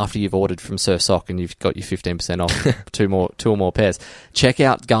internet after you've ordered from Sir Sock and you've got your 15% off two or more pairs, check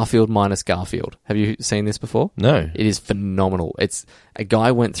out Garfield minus Garfield. Have you seen this before? No. It is phenomenal. It's a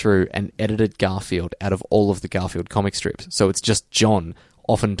guy went through and edited Garfield out of all of the Garfield comic strips. So it's just John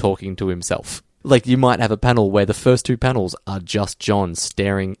often talking to himself. Like, you might have a panel where the first two panels are just John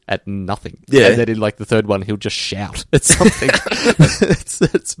staring at nothing. Yeah. And then in, like, the third one, he'll just shout at something.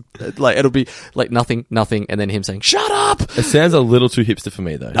 it's like, it'll be, like, nothing, and then him saying, shut up! It sounds a little too hipster for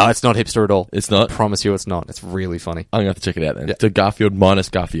me, though. No, it's not hipster at all. It's not? I promise you it's not. It's really funny. I'm going to have to check it out then. Yeah. So Garfield minus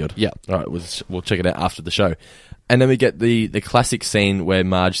Garfield. Yeah. All right, we'll check it out after the show. And then we get the classic scene where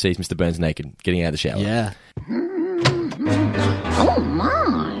Marge sees Mr. Burns naked, getting out of the shower. Yeah. Oh, my.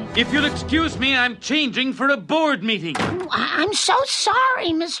 If you'll excuse me, I'm changing for a board meeting. I'm so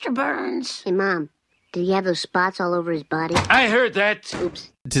sorry, Mr. Burns. Hey, Mom, did he have those spots all over his body? I heard that.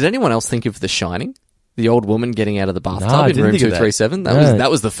 Oops. Did anyone else think of The Shining? The old woman getting out of the bathtub I in didn't room think of that. 237? That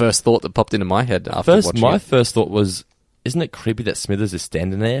was the first thought that popped into my head after watching My it. first thought was, isn't it creepy that Smithers is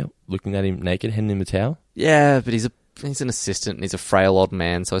standing there, looking at him naked, handing him a towel? Yeah, but he's an assistant and he's a frail old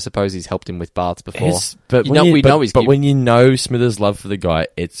man, so I suppose he's helped him with baths before. But when you know Smithers' love for the guy,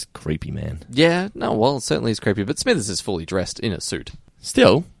 it's creepy, man. Yeah, no, well, it certainly is creepy, but Smithers is fully dressed in a suit.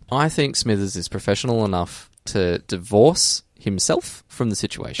 Still. I think Smithers is professional enough to divorce himself from the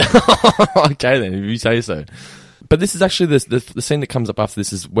situation. Okay, then, if you say so. But this is actually the scene that comes up after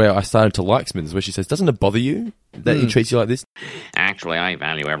this is where I started to like Smithers, where she says, doesn't it bother you that he treats you like this? Actually, I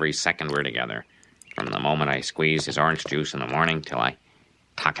value every second we're together. From the moment I squeeze his orange juice in the morning till I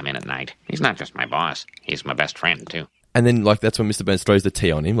tuck him in at night. He's not just my boss. He's my best friend, too. And then, like, that's when Mr. Burns throws the tea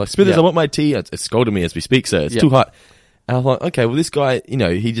on him. Like, Smithers, I want my tea. It's scolding me as we speak, sir. It's too hot. And I'm like, okay, well, this guy, he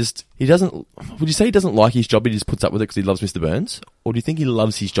doesn't, would you say he doesn't like his job, he just puts up with it because he loves Mr. Burns? Or do you think he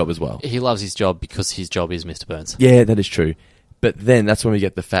loves his job as well? He loves his job because his job is Mr. Burns. Yeah, that is true. But then that's when we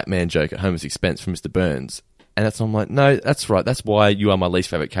get the fat man joke at Homer's expense from Mr. Burns. And I'm like, no, that's right. That's why you are my least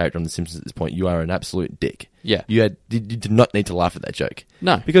favourite character on The Simpsons at this point. You are an absolute dick. Yeah. You did not need to laugh at that joke.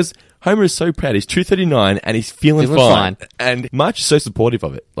 No. Because Homer is so proud. He's 239 and he's feeling fine. And Marge is so supportive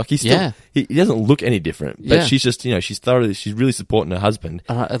of it. Like, he's still, he doesn't look any different. But she's just, she's really supporting her husband.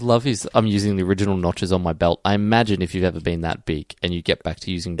 I love I'm using the original notches on my belt. I imagine if you've ever been that big and you get back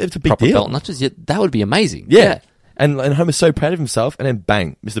to using proper belt notches, that would be amazing. Yeah. And Homer's so proud of himself, and then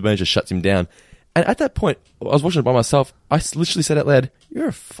bang, Mr. Burns just shuts him down. And at that point, I was watching it by myself, I literally said out loud, "You're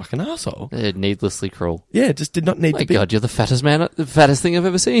a fucking asshole." They're needlessly cruel. Yeah, it just did not need to be. My God, you're the fattest thing I've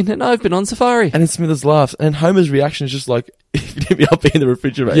ever seen, and I've been on safari. And then Smithers laughs, and Homer's reaction is just like, "I'll be in the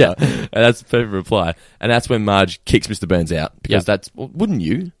refrigerator." Yeah. And that's the perfect reply. And that's when Marge kicks Mr. Burns out, because wouldn't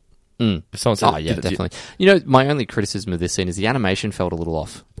you? If someone said, Definitely. My only criticism of this scene is the animation felt a little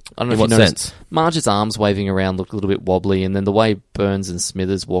off. I don't know in if what you noticed. sense? Marge's arms waving around looked a little bit wobbly, and then the way Burns and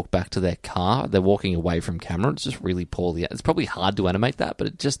Smithers walk back to their car, they're walking away from camera. It's just really poorly. It's probably hard to animate that, but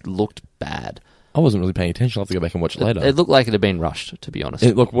it just looked bad. I wasn't really paying attention. I'll have to go back and watch it later. It looked like it had been rushed, to be honest.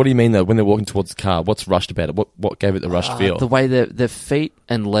 Look, what do you mean, though, when they're walking towards the car? What's rushed about it? What gave it the rushed feel? The way their feet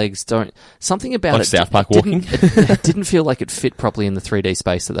and legs don't... Something about like it... South Park walking? It didn't feel like it fit properly in the 3D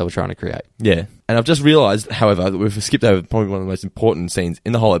space that they were trying to create. Yeah. And I've just realised, however, that we've skipped over probably one of the most important scenes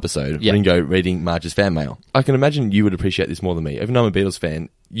in the whole episode, Ringo reading Marge's fan mail. I can imagine you would appreciate this more than me. Even though I'm a Beatles fan,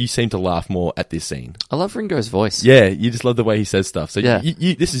 you seem to laugh more at this scene. I love Ringo's voice. Yeah, you just love the way he says stuff. So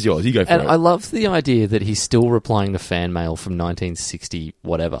this is yours. You go for it. And I love the idea that he's still replying to fan mail from 1960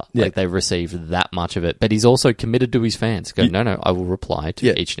 whatever. Yeah. Like, they've received that much of it. But he's also committed to his fans. No, I will reply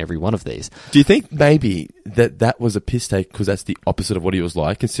to each and every one of these. Do you think maybe that was a piss take because that's the opposite of what he was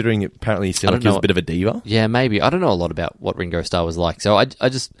like, considering apparently he seemed like he was a bit of a diva? Yeah, maybe. I don't know a lot about what Ringo Starr was like. So I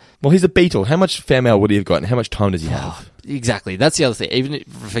just... Well, he's a Beatle. How much fan mail would he have gotten? How much time does he have? Exactly. That's the other thing. Even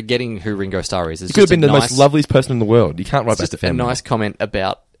forgetting who Ringo Starr is. He could have been the most loveliest person in the world. You can't write back to fan mail. A nice comment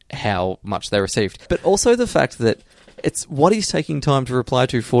about how much they received. But also the fact that it's what he's taking time to reply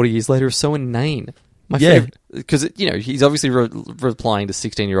to 40 years later is so inane. My favorite, because he's obviously replying to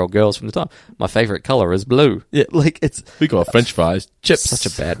 16-year-old girls from the time. My favorite color is blue. Yeah, like it's we got French fries, chips. Such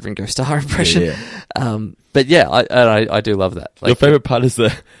a bad Ringo Starr impression. But yeah, I do love that. Like, your favorite part is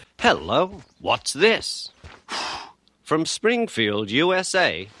the hello. What's this? From Springfield,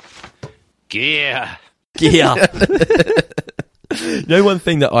 USA. Gear. One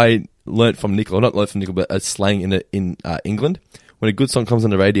thing that I learnt from Nickel, or not learnt from Nickel, but as slang in England, when a good song comes on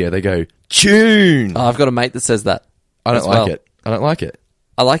the radio, they go, tune! Oh, I've got a mate that says that. I don't like it. I don't like it.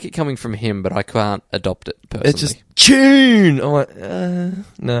 I like it coming from him, but I can't adopt it personally. It's just, tune! I'm like,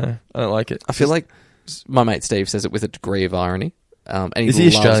 no, I don't like it. I feel like my mate Steve says it with a degree of irony. And is he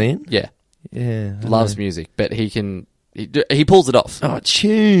Australian? Yeah. Yeah. Loves music, but he pulls it off. Oh,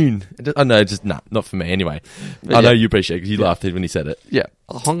 tune! Oh, no, just not for me anyway. I know you appreciate it because you laughed when he said it. Yeah.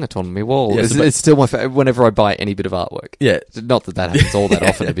 I hung it on my wall. Yeah, it's still my favorite whenever I buy any bit of artwork. Yeah. Not that happens all that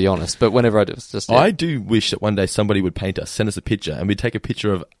often, to be honest, but whenever I do, it's just... Yeah. I do wish that one day somebody would paint us, send us a picture, and we'd take a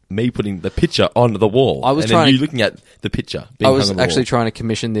picture of me putting the picture on the wall. Then you looking at the picture being I was hung on the actually wall. trying to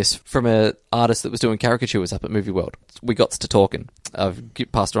commission this from an artist that was doing caricatures up at Movie World. We got to talking. I've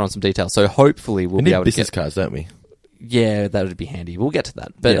passed around some details, so hopefully we'll be able to business cards, don't we? Yeah, that would be handy. We'll get to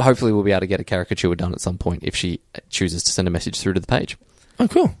that. But hopefully we'll be able to get a caricature done at some point if she chooses to send a message through to the page. Oh,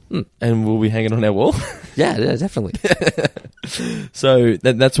 cool. And we'll be hanging on our wall? Yeah, definitely. So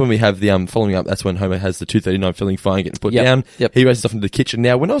that's when we have the following up. That's when Homer has the 239 feeling fine, getting put down. Yep. He races off into the kitchen.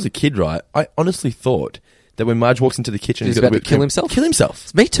 Now, when I was a kid, right, I honestly thought that when Marge walks into the kitchen... He's about to kill himself? Kill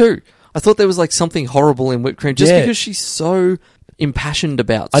himself. Me too. I thought there was like something horrible in whipped cream just because she's so impassioned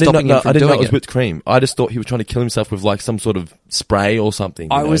about stopping him from doing it. I didn't know it was whipped cream. I just thought he was trying to kill himself with like some sort of spray or something.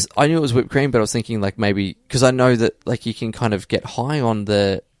 I knew it was whipped cream, but I was thinking like maybe because I know that like you can kind of get high on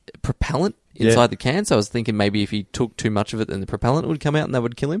the propellant inside the can, so I was thinking maybe if he took too much of it, then the propellant would come out and that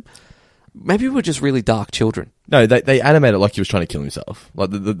would kill him. Maybe we're just really dark children. No, they animate it like he was trying to kill himself,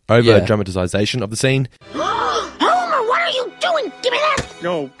 like the over dramatization of the scene. Homer, what are you doing? Give me that!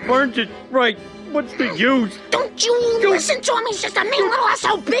 No, Burns is right. What's the use? Don't you listen to him. He's just a mean little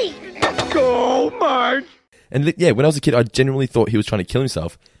SOB. Go, Marge. And when I was a kid, I genuinely thought he was trying to kill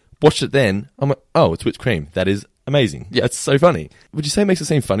himself. Watched it then. I'm like, oh, it's whipped cream. That is amazing. Yeah, it's so funny. Would you say it makes it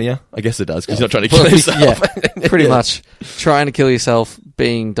seem funnier? I guess it does because he's not trying to kill himself. Yeah, pretty much. Trying to kill yourself,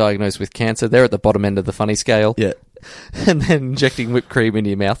 being diagnosed with cancer. They're at the bottom end of the funny scale. Yeah. And then injecting whipped cream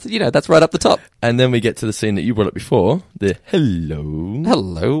into your mouth. That's right up the top. And then we get to the scene that you brought up before. The hello.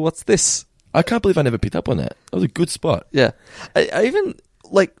 Hello, what's this? I can't believe I never picked up on that. That was a good spot. Yeah. I even,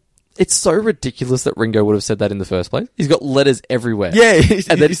 like, It's so ridiculous that Ringo would have said that in the first place. He's got letters everywhere. Yeah,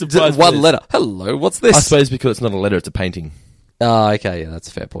 and then just one letter. Hello, what's this? I suppose because it's not a letter, it's a painting. Oh, okay, yeah, that's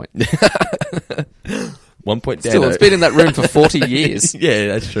a fair point. 1 point down. Still, it's been in that room for 40 years. Yeah,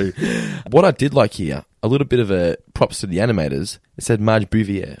 that's true. What I did like here, a little bit of a props to the animators. It said Marge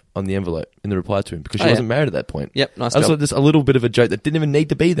Bouvier on the envelope in the reply to him because she wasn't married at that point. Yep, nice I job. thought just a little bit of a joke that didn't even need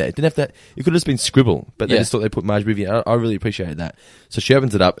to be there. It didn't have that. It could have just been scribble, but they just thought they put Marge Bouvier. I really appreciated that. So she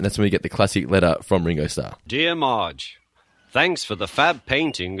opens it up, and that's when we get the classic letter from Ringo Starr. Dear Marge, thanks for the fab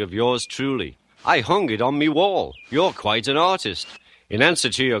painting of yours truly. I hung it on me wall. You're quite an artist. In answer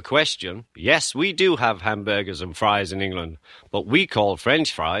to your question, yes, we do have hamburgers and fries in England, but we call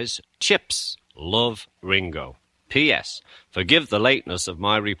French fries chips. Love, Ringo. P.S. Forgive the lateness of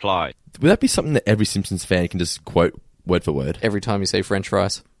my reply. Would that be something that every Simpsons fan can just quote word for word? Every time you say French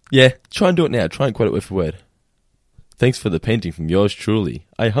fries. Yeah, try and do it now. Try and quote it word for word. Thanks for the painting from yours truly.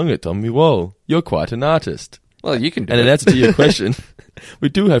 I hung it on me wall. You're quite an artist. Well, you can do it. And in answer to your question, we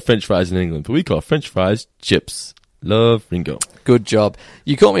do have French fries in England, but we call French fries chips. Love, Ringo. Good job.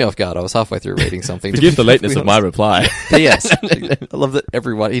 You caught me off guard. I was halfway through reading something. Forgive the lateness of my reply. Yes. I love that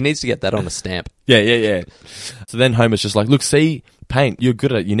everyone... He needs to get that on a stamp. Yeah. So then Homer's just like, look, see, paint. You're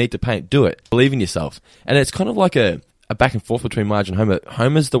good at it. You need to paint. Do it. Believe in yourself. And it's kind of like a back and forth between Marge and Homer.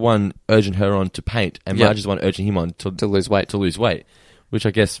 Homer's the one urging her on to paint, and Marge is the one urging him on to lose weight. To lose weight. Which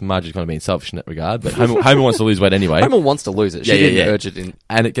I guess Marge is kind of being selfish in that regard, but Homer wants to lose weight anyway. Homer wants to lose it. She didn't urge it in.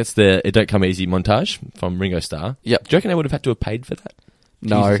 And it gets the It Don't Come Easy montage from Ringo Starr. Yep. Do you reckon they would have had to have paid for that?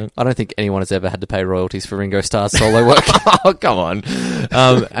 No, Jesus. I don't think anyone has ever had to pay royalties for Ringo Starr's solo work. Oh, come on.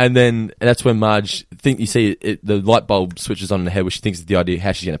 And then that's when Marge, you see the light bulb switches on in her head where she thinks of the idea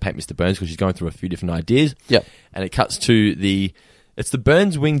how she's going to paint Mr. Burns because she's going through a few different ideas. Yep. And it cuts to it's the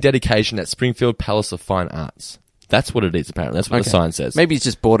Burns Wing dedication at Springfield Palace of Fine Arts. That's what it is, apparently. That's what the sign says. Maybe he's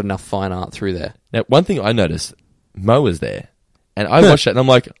just bought enough fine art through there. Now, one thing I noticed, Mo was there. And I watched that and I'm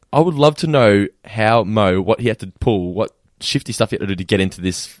like, I would love to know how Mo, what he had to pull, what shifty stuff he had to do to get into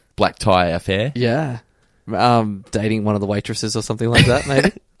this black tie affair. Yeah. Dating one of the waitresses or something like that,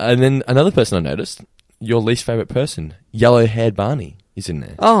 maybe. And then another person I noticed, your least favourite person, yellow-haired Barney, is in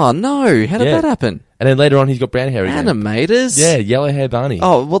there. Oh, no. How did that happen? And then later on, he's got brown hair again. Animators? Yeah, yellow-haired Barney.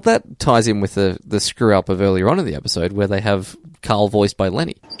 Oh, well, that ties in with the screw-up of earlier on in the episode where they have Carl voiced by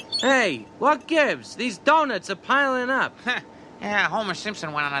Lenny. Hey, what gives? These donuts are piling up. Yeah, Homer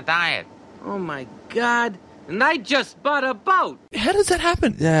Simpson went on a diet. Oh, my God. And I just bought a boat. How does that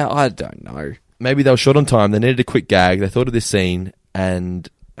happen? Yeah, I don't know. Maybe they were short on time. They needed a quick gag. They thought of this scene, and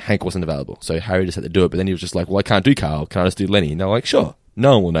Hank wasn't available. So Harry just had to do it. But then he was just like, well, I can't do Carl. Can I just do Lenny? And they're like, sure.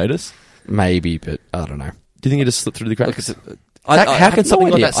 No one will notice. Maybe, but I don't know. Do you think it just slipped through the cracks? Look, how can something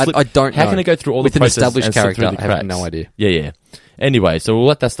like that slip? I don't know. How can it go through all with the process an established and slip character? through the I cracks? have no idea. Yeah. Anyway, so we'll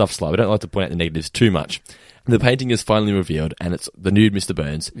let that stuff slide. We don't like to point out the negatives too much. The painting is finally revealed, and it's the nude Mr.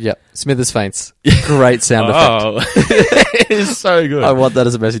 Burns. Yep. Smithers faints. Great sound effect. It is so good. I want that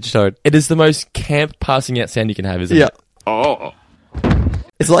as a message tone. It is the most camp passing out sound you can have, isn't it? Oh.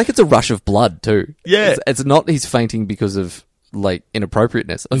 It's like it's a rush of blood, too. Yeah. It's not he's fainting because of, like,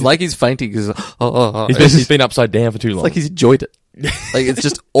 inappropriateness. It's like he's fainting because he's been upside down for too long. It's like he's enjoyed it. Like, it's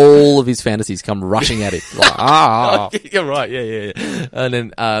just all of his fantasies come rushing at him. Like, You're right, yeah. And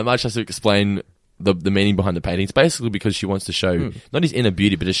then Marge has to explain the meaning behind the painting. It's basically because she wants to show, not his inner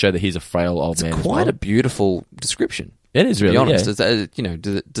beauty, but to show that he's a frail old man. It's quite a beautiful description. It is really, to be honest.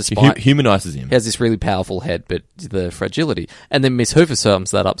 Yeah. Despite... humanises him. He has this really powerful head, but the fragility. And then Miss Hoover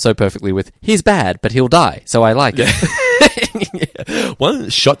sums that up so perfectly with, he's bad, but he'll die, so I like it. Yeah. One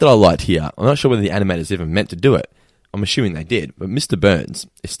shot that I liked here, I'm not sure whether the animators even meant to do it. I'm assuming they did, but Mr. Burns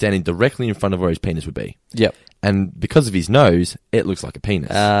is standing directly in front of where his penis would be. Yep. And because of his nose, it looks like a penis.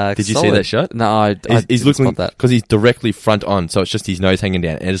 Did you see that shot? No, he's looking because he's directly front on, so it's just his nose hanging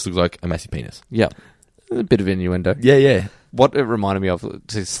down, and it just looks like a massive penis. Yep. A bit of innuendo. Yeah. What it reminded me of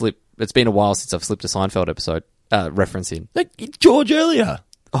to slip. It's been a while since I've slipped a Seinfeld episode reference in. Like George earlier.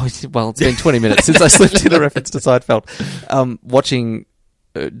 Oh well, it's been 20 minutes since I slipped in a reference to Seinfeld. Watching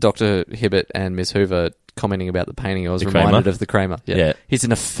Dr. Hibbert and Miss Hoover commenting about the painting, I was reminded of the Kramer. Yeah. He's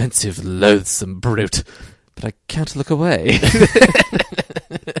an offensive, loathsome brute, but I can't look away.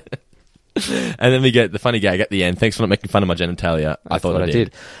 And then we get the funny gag at the end. Thanks for not making fun of my genitalia. I thought I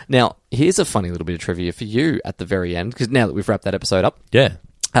did. Now, here's a funny little bit of trivia for you at the very end, because now that we've wrapped that episode up. Yeah.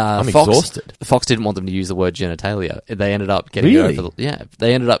 I'm exhausted. Fox didn't want them to use the word genitalia. They ended up getting it over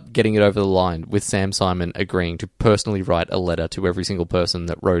they ended up getting it over the line with Sam Simon agreeing to personally write a letter to every single person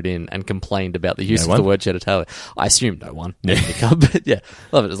that wrote in and complained about the use of the word genitalia. I assume no one. Yeah. But yeah,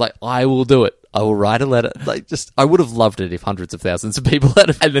 love it. It's like, I will do it. I will write a letter. Like, just, I would have loved it if hundreds of thousands of people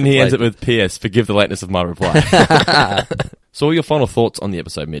had. And then he ends it with P.S. Forgive the lateness of my reply. So, what are your final thoughts on the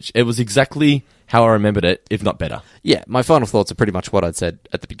episode, Mitch? It was exactly how I remembered it, if not better. Yeah, my final thoughts are pretty much what I'd said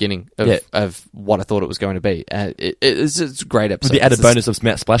at the beginning of what I thought it was going to be. It's a great episode. With the added bonus of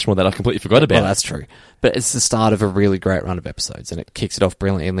Mount Splashmore that I completely forgot about. Well, that's true. But it's the start of a really great run of episodes, and it kicks it off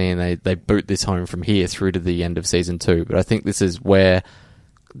brilliantly, and they boot this home from here through to the end of season 2. But I think this is where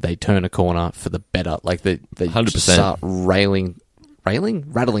they turn a corner for the better. Like, they 100%. start rattling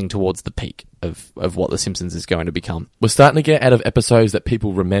towards the peak of what The Simpsons is going to become. We're starting to get out of episodes that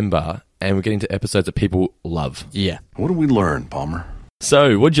people remember, and we're getting to episodes that people love. Yeah. What did we learn, Palmer?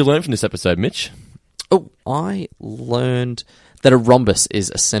 So, what did you learn from this episode, Mitch? Oh, I learned that a rhombus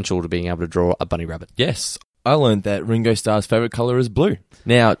is essential to being able to draw a bunny rabbit. Yes. I learned that Ringo Starr's favourite colour is blue.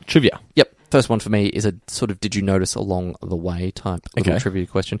 Now, trivia. Yep. First one for me is a sort of did you notice along the way type little trivia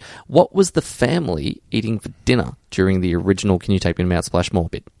question. What was the family eating for dinner during the original Can You Take Me to Mount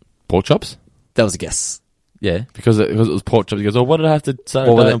Splashmore bit? Pork chops? That was a guess. Yeah, because it was pork chops. He goes, oh, what did I have to say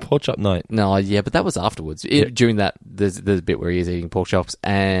on pork chop night? No, yeah, but that was afterwards. During that, there's a bit where he is eating pork chops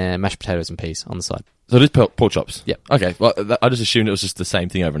and mashed potatoes and peas on the side. So it is pork chops? Yep. Okay, well, I just assumed it was just the same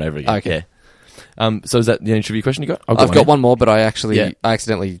thing over and over again. Okay. Yeah. So is that the only trivia question you got? I've got one more, but I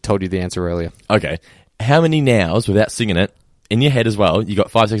accidentally told you the answer earlier. Okay. How many nows, without singing it, in your head as well, you got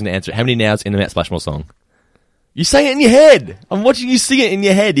 5 seconds to answer it, how many nows in the Mount Splashmore song? You say it in your head. I'm watching you sing it in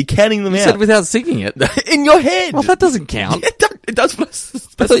your head. You're counting them out. You said without singing it. In your head. Well, that doesn't count. It does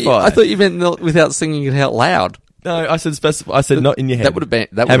specify. I thought you meant without singing it out loud. No, I said specify. I said not in your head. That would have been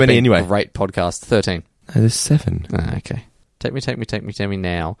how many anyway? Great podcast. 13. There's 7. Okay. Take me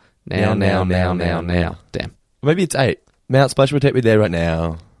now. Now. Damn. Maybe it's 8. Mount Splash will take me there right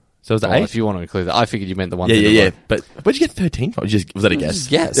now. So was that 8? If you want to include that, I figured you meant the one. Yeah. But where'd you get 13 from? Was that a guess?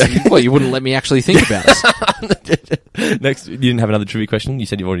 Yes. Well, you wouldn't let me actually think about it. Next, you didn't have another trivia question? You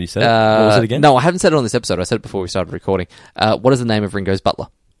said you've already said it. What was it again? No, I haven't said it on this episode. I said it before we started recording. What is the name of Ringo's butler?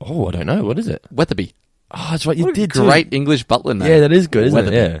 Oh, I don't know. What is it? Weatherby. Oh, that's right. You did great English butler name. Yeah, that is good, isn't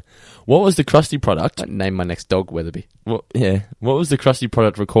Weatherby. it? Yeah. What was the Krusty product? I'd name my next dog Weatherby. What was the Krusty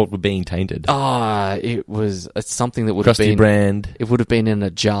product recalled for being tainted? It's something that would have been... Krusty brand. It would have been in a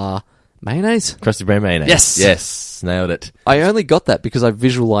jar. Mayonnaise? Krusty brand mayonnaise. Yes. Nailed it. I only got that because I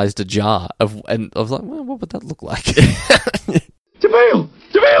visualized a jar and I was like, well, what would that look like? DeVale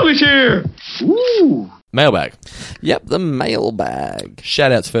is here! Ooh. Mailbag. Yep, the mailbag.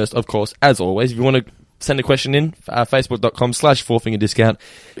 Shout-outs first, of course, as always. If you want to send a question in, facebook.com/fourfingerdiscount.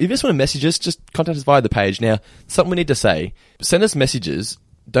 If you just want to message us, just contact us via the page. Now, something we need to say, send us messages.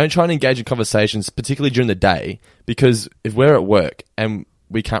 Don't try and engage in conversations, particularly during the day, because if we're at work and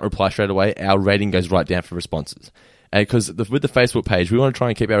we can't reply straight away, our rating goes right down for responses. Because with the Facebook page, we want to try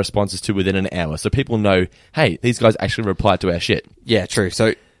and keep our responses to within an hour, so people know, hey, these guys actually replied to our shit. Yeah, true.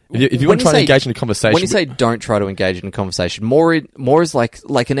 So if you want to try and engage in a conversation... When you say don't try to engage in a conversation, more is like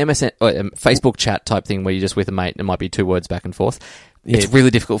an MSN, Facebook chat type thing where you're just with a mate and it might be 2 words back and forth. Yeah. It's really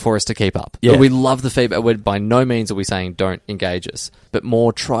difficult for us to keep up. Yeah. But we love the feedback. We're by no means are we saying don't engage us, but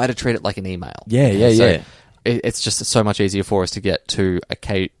more try to treat it like an email. Yeah. It's just so much easier for us to get to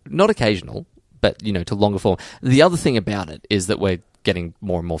not occasional, but to longer form. The other thing about it is that we're getting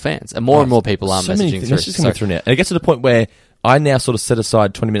more and more fans, and more people are messaging through. Just coming through now, and it gets to the point where I now sort of set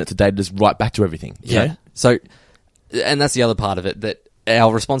aside 20 minutes a day to just write back to everything. Yeah. So, and that's the other part of it, that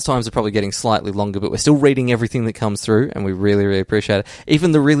our response times are probably getting slightly longer, but we're still reading everything that comes through, and we really, really appreciate it.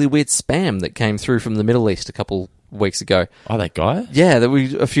 Even the really weird spam that came through from the Middle East a couple weeks ago. Oh, that guy? Yeah,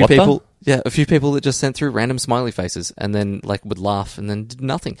 a few people that just sent through random smiley faces and then would laugh and then did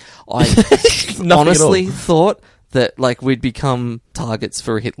nothing. I honestly thought that we'd become targets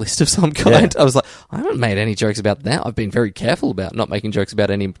for a hit list of some kind. Yeah. I was like, I haven't made any jokes about that. I've been very careful about not making jokes about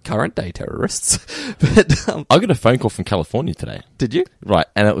any current day terrorists. But I got a phone call from California today. Did you? Right,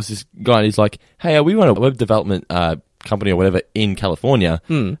 and it was this guy, and he's like, hey, we run a web development company or whatever in California.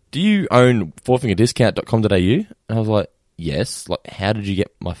 Do you own fourfingerdiscount.com.au? And I was like, yes. How did you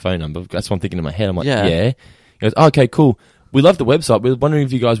get my phone number? That's what I'm thinking in my head. I'm like, yeah. He goes, oh, okay, cool. We love the website. We're wondering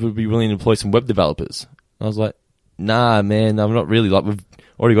if you guys would be willing to employ some web developers. And I was like, nah, man, I'm not really. We've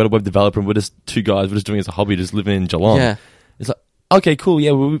already got a web developer, and we're just 2 guys. We're just doing it as a hobby, just living in Geelong. Yeah. It's like, okay, cool.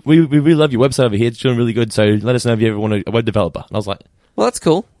 Yeah, we really love your website over here. It's doing really good. So let us know if you ever want a web developer. And I was like, well, that's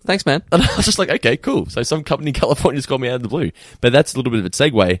cool. Thanks, man. And I was just like, okay, cool. So some company in California just called me out of the blue. But that's a little bit of a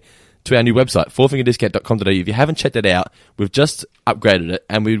segue to our new website, fourfingerdiscount.com.au. If you haven't checked that out, we've just upgraded it,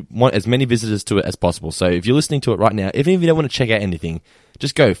 and we want as many visitors to it as possible. So if you're listening to it right now, even if you don't want to check out anything,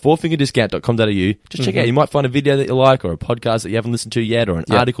 just go fourfingerdiscount.com.au. Just check it out. You might find a video that you like, or a podcast that you haven't listened to yet, or an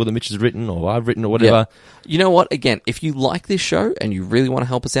article that Mitch has written, or I've written, or whatever. You know what? Again, if you like this show and you really want to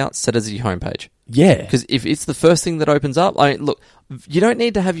help us out, set it as your homepage. Yeah. Because if it's the first thing that opens up, look, you don't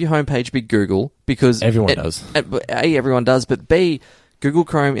need to have your homepage be Google, because everyone does. A, everyone does, but B, Google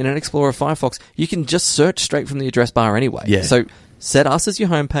Chrome, Internet Explorer, Firefox, you can just search straight from the address bar anyway. Yeah. So set us as your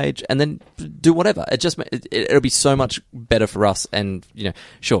homepage and then do whatever. It'll be so much better for us. And,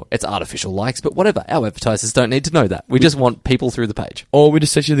 sure, it's artificial likes, but whatever. Our advertisers don't need to know that. We just want people through the page. Or we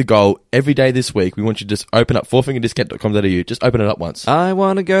just set you the goal every day this week. We want you to just open up fourfingerdiscount.com.au. Just open it up once. I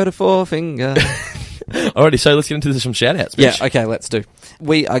want to go to Fourfinger. Alrighty, so let's get into some shout-outs, Mitch. Yeah, okay, let's do.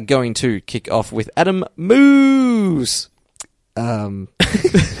 We are going to kick off with Adam Moose. I'm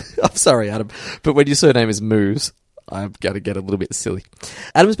sorry, Adam, but when your surname is Moose, I'm going to get a little bit silly.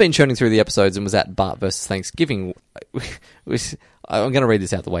 Adam's been churning through the episodes and was at Bart vs. Thanksgiving. I'm going to read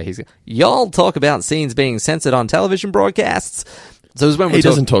this out the way he's going. Y'all talk about scenes being censored on television broadcasts. So it was when he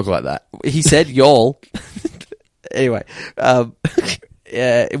doesn't talk like that. He said y'all. Anyway,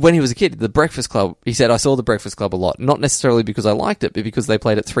 when he was a kid, The Breakfast Club, he said, I saw The Breakfast Club a lot. Not necessarily because I liked it, but because they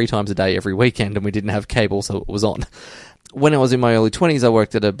played it 3 times a day every weekend and we didn't have cable, so it was on. When I was in my early 20s, I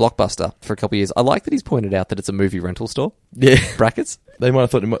worked at a Blockbuster for a couple of years. I like that he's pointed out that it's a movie rental store. Yeah. Brackets. They might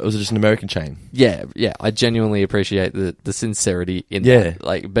have thought it was just an American chain. Yeah. I genuinely appreciate the sincerity in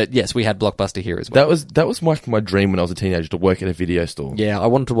that. But yes, we had Blockbuster here as well. That was my dream when I was a teenager, to work at a video store. Yeah, I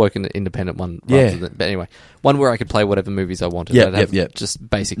wanted to work in an independent one. But anyway, one where I could play whatever movies I wanted. Yeah. Just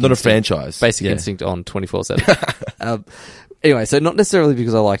basic Not instinct, a franchise. Basic instinct on 24/7. Anyway, so not necessarily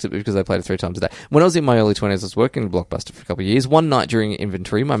because I liked it, but because they played it 3 times a day. When I was in my early 20s, I was working at Blockbuster for a couple of years. One night during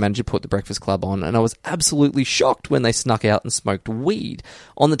inventory, my manager put The Breakfast Club on, and I was absolutely shocked when they snuck out and smoked weed.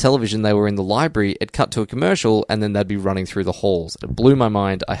 On the television, they were in the library, it cut to a commercial, and then they'd be running through the halls. It blew my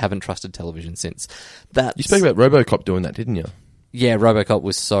mind. I haven't trusted television since. You spoke about RoboCop doing that, didn't you? Yeah, RoboCop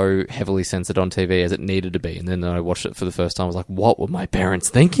was so heavily censored on TV as it needed to be, and then I watched it for the first time. I was like, what were my parents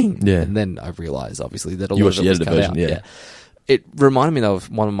thinking? Yeah. And then I realised, obviously, that a You lot of it was watched the cut edited out. version, yeah. It reminded me, though, of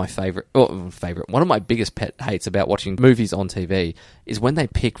one of my one of my biggest pet hates about watching movies on TV is when they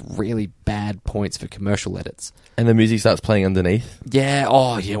pick really bad points for commercial edits. And the music starts playing underneath. Yeah,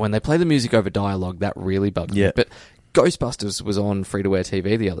 when they play the music over dialogue, that really bugs me. But Ghostbusters was on free-to-air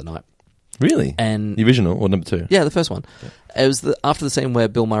TV the other night. Really? And the original, or number 2? Yeah, the first one. Yeah. It was after the scene where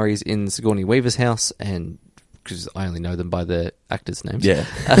Bill Murray's in Sigourney Weaver's house, and because I only know them by the actors' names. Yeah.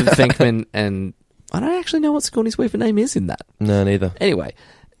 Venkman and... I don't actually know what Sigourney Weaver's name is in that. No, neither. Anyway,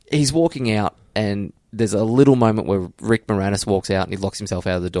 he's walking out, and there's a little moment where Rick Moranis walks out and he locks himself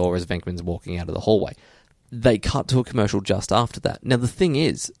out of the door as Venkman's walking out of the hallway. They cut to a commercial just after that. Now, the thing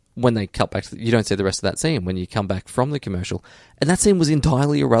is, when they cut back, you don't see the rest of that scene when you come back from the commercial, and that scene was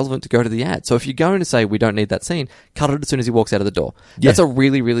entirely irrelevant to go to the ad. So if you're going to say we don't need that scene, cut it as soon as he walks out of the door. Yeah. That's a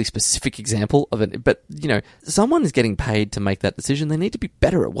really, really specific example of it. But, someone is getting paid to make that decision. They need to be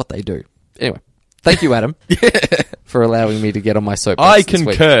better at what they do. Anyway. Thank you, Adam, for allowing me to get on my soapbox. I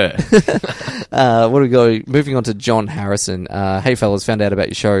concur. What do we go? Moving on to John Harrison. Hey, fellas, found out about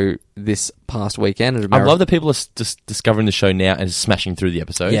your show this past weekend. I love that people are just discovering the show now and smashing through the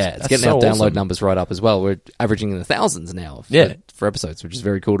episodes. Yeah, it's getting our download numbers right up as well. We're averaging in the thousands now for episodes, which is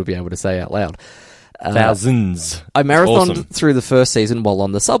very cool to be able to say out loud. Thousands. I marathoned through the first season while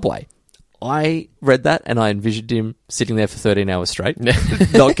on the subway. I read that and I envisioned him sitting there for 13 hours straight,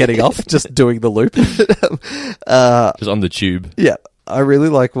 not getting off, just doing the loop. Just on the tube. Yeah. I really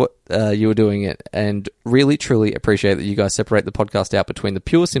like what you were doing it, and really, truly appreciate that you guys separate the podcast out between the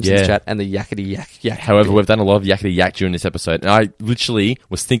pure Simpsons chat and the yakety yak. However, we've done a lot of yakety yak during this episode, and I literally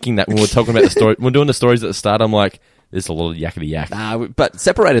was thinking that when we're talking about the story, when we're doing the stories at the start, I'm like, there's a lot of yakety yak. But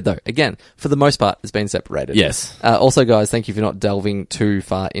separated, though. Again, for the most part, it's been separated. Yes. Also, guys, thank you for not delving too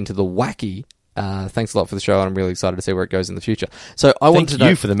far into the wacky. Thanks a lot for the show, and I'm really excited to see where it goes in the future. So I want to know...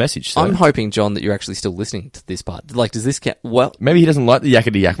 Thank you for the message, sir. I'm hoping, John, that you're actually still listening to this part. Like, does this count? Well... Maybe he doesn't like the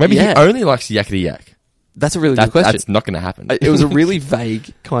yakety yak. Maybe he only likes the yakety yak. That's a really good question. That's not going to happen. It was a really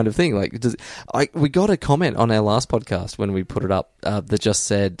vague kind of thing. Like, we got a comment on our last podcast when we put it up that just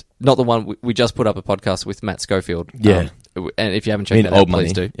said... Not the one... We just put up a podcast with Matt Schofield. Yeah. And if you haven't checked that out,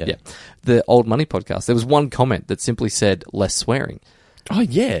 please do. Yeah. The Old Money podcast. There was one comment that simply said, less swearing. Oh,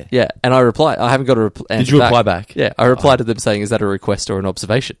 yeah. Yeah, and I replied. I haven't got a reply. Did you reply back? Yeah, I replied to them saying, is that a request or an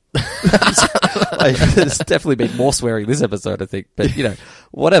observation? There's definitely been more swearing this episode, I think. But,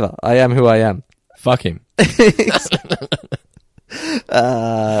 whatever. I am who I am. Fuck him.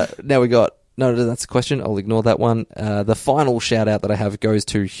 Now we got No, that's a question. I'll ignore that one. The final shout out that I have goes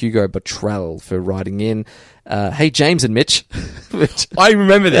to Hugo Bottrell for writing in. Hey, James and Mitch. I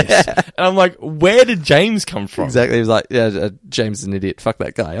remember this. And I'm like, where did James come from? Exactly. He was like, James is an idiot. Fuck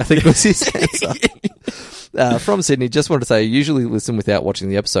that guy. I think was his answer. From Sydney, just wanted to say, I usually listen without watching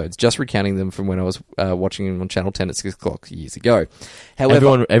the episodes, just recounting them from when I was watching them on Channel 10 at 6 o'clock years ago.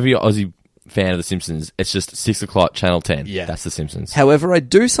 However, every Aussie fan of The Simpsons, it's just 6 o'clock, Channel 10. Yeah. That's The Simpsons. However, I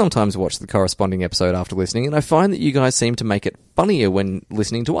do sometimes watch the corresponding episode after listening, and I find that you guys seem to make it funnier when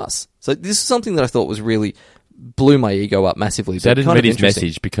listening to us. So this is something that I thought was really blew my ego up massively. So I didn't read his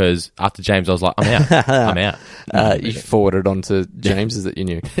message because after James, I was like, I'm out. I'm out. You forwarded on to James, is that you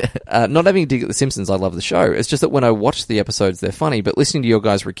knew. Not having a dig at The Simpsons, I love the show. It's just that when I watch the episodes, they're funny, but listening to your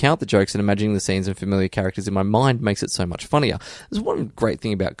guys recount the jokes and imagining the scenes and familiar characters in my mind makes it so much funnier. There's one great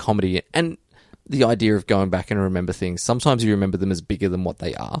thing about comedy, and the idea of going back and remember things. Sometimes you remember them as bigger than what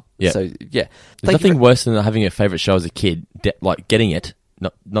they are. Yeah. So, yeah. There's nothing worse than having a favourite show as a kid, like getting it,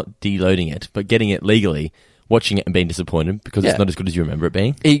 not deloading it, but getting it legally, watching it and being disappointed because it's not as good as you remember it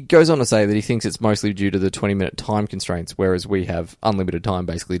being. He goes on to say that he thinks it's mostly due to the 20-minute time constraints, whereas we have unlimited time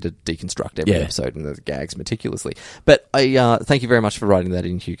basically to deconstruct every episode and the gags meticulously. But I thank you very much for writing that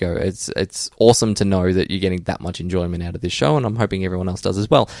in, Hugo. It's awesome to know that you're getting that much enjoyment out of this show, and I'm hoping everyone else does as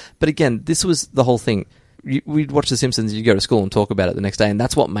well. But again, this was the whole thing. We'd watch The Simpsons, you'd go to school and talk about it the next day, and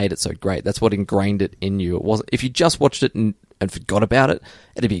that's what made it so great. That's what ingrained it in you. It wasn't, if you just watched it and forgot about it,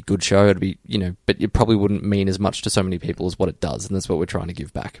 it'd be a good show, it'd be, but it probably wouldn't mean as much to so many people as what it does, and that's what we're trying to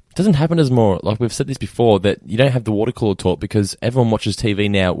give back. It doesn't happen as more, like we've said this before, that you don't have the water cooler talk because everyone watches TV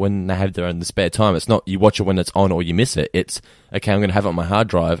now when they have their own spare time. It's not you watch it when it's on or you miss it. It's, okay, I'm going to have it on my hard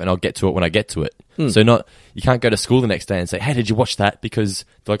drive and I'll get to it when I get to it. So you can't go to school the next day and say, hey, did you watch that? Because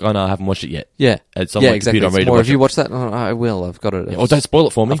they're like, oh no, I haven't watched it yet. Yeah. It's on my computer, I'm ready to watch it. Have you watched that? Oh, I will, I've got it. Yeah, don't spoil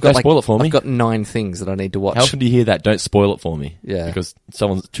it for me. Don't spoil it for me. I've got 9 things that I need to watch. How often do you hear that? Don't spoil it for me. Yeah. Because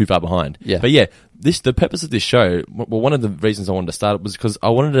someone's too far behind. Yeah. But yeah, the purpose of this show, well, one of the reasons I wanted to start it was because I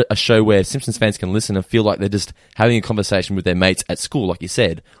wanted a show where Simpsons fans can listen and feel like they're just having a conversation with their mates at school, like you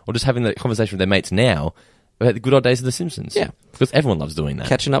said, or just having that conversation with their mates now about the good old days of The Simpsons. Yeah. Because everyone loves doing that.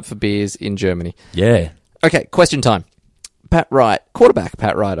 Catching up for beers in Germany. Yeah. Okay, question time. Pat Wright, quarterback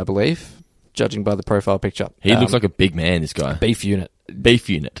Pat Wright, I believe, judging by the profile picture. He looks like a big man, this guy. Beef unit. Beef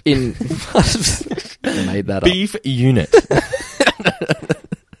unit. I made that up. Beef unit.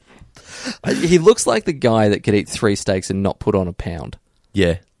 He looks like the guy that could eat 3 steaks and not put on a pound.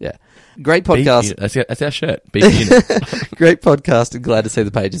 Yeah. Yeah. Great podcast. That's our shirt. Beef unit. Great podcast, and glad to see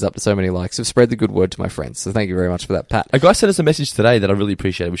the page is up to so many likes. I've spread the good word to my friends, so thank you very much for that, Pat. A guy sent us a message today that I really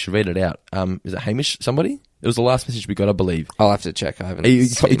appreciated. We should read it out. Is it Hamish, somebody? It was the last message we got, I believe. I'll have to check. I haven't He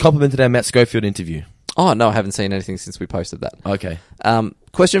complimented our Matt Schofield interview. Oh, no, I haven't seen anything since we posted that. Okay.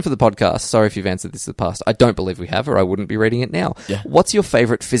 Question for the podcast. Sorry if you've answered this in the past. I don't believe we have, or I wouldn't be reading it now. Yeah. What's your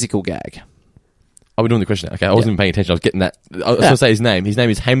favourite physical gag? Oh, we're doing the question. Okay, I wasn't paying attention. I was getting that. I was going to say his name. His name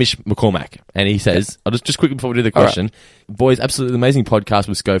is Hamish McCormack. And he says, I'll just quickly before we do the question. Right. Boys, absolutely amazing podcast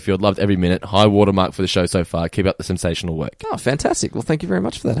with Schofield. Loved every minute. High watermark for the show so far. Keep up the sensational work. Oh, fantastic. Well, thank you very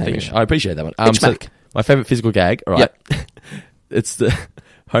much for that, Hamish. I appreciate that one. So my favourite physical gag, all right. Yep. It's the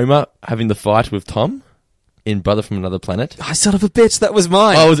Homer having the fight with Tom in Brother from Another Planet. Oh, son of a bitch, that was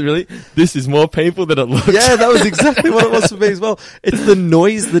mine. Oh, was it really? This is more painful than it looks. Yeah, that was exactly what it was for me as well. It's the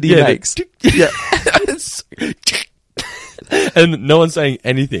noise that he makes. Yeah. And no one's saying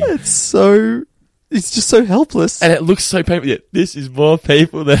anything. It's just so helpless. And it looks so painful. Yeah, this is more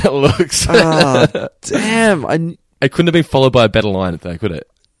painful than it looks. Oh, damn. It couldn't have been followed by a better line, though, could it?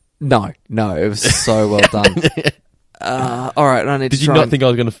 No, it was so well done. All right, I need Did to you not think I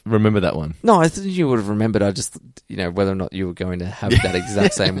was going to remember that one? No, I thought you would have remembered. I just, whether or not you were going to have that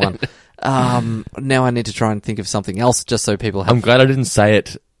exact same one. Now I need to try and think of something else just so people have... I'm glad I didn't say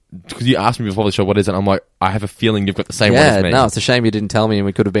it, because you asked me before the show, what is it? I'm like, I have a feeling you've got the same one as me. No, it's a shame you didn't tell me and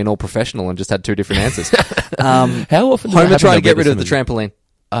we could have been all professional and just had 2 different answers. How often Homer trying to get rid of the trampoline.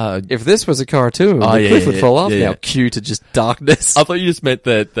 If this was a cartoon, the cliff would fall off now. Cue to just darkness. I thought you just meant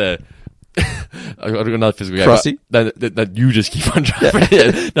the I've got another physical game. Krusty? That you just keep on driving.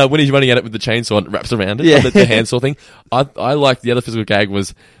 Yeah. No, when he's running at it with the chainsaw and it wraps around it, the handsaw thing. I like the other physical gag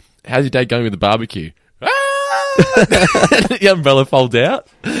was, how's your dad going with the barbecue? The umbrella folds out.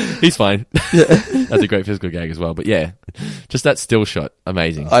 He's fine. Yeah. That's a great physical gag as well. But yeah, just that still shot,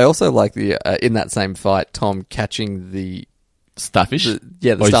 amazing. I also like the in that same fight, Tom catching the starfish.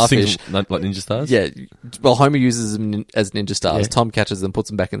 The starfish, like ninja stars. Yeah, well, Homer uses them as ninja stars. Yeah. Tom catches them, puts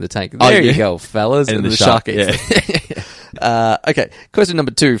them back in the tank. There you go, fellas. And the shark eats them. Okay, question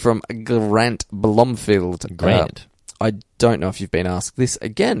number 2 from Grant Blomfield. Grant. I don't know if you've been asked this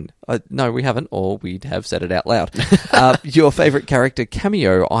again. No, we haven't, or we'd have said it out loud. Your favourite character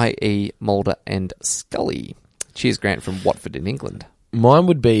cameo, i.e. Mulder and Scully. Cheers, Grant from Watford in England. Mine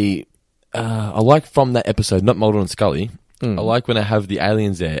would be, I like from that episode, not Mulder and Scully, I like when I have the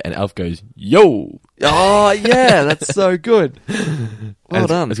aliens there and Alf goes, yo! Oh, yeah, that's so good. Well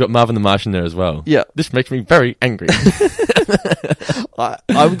done. It's got Marvin the Martian there as well. Yeah. This makes me very angry.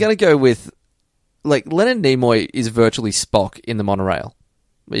 I'm going to go with, like, Leonard Nimoy is virtually Spock in the monorail.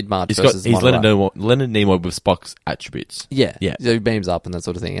 In Marge versus he's monorail. Leonard Nimoy with Spock's attributes. Yeah. Yeah. So he beams up and that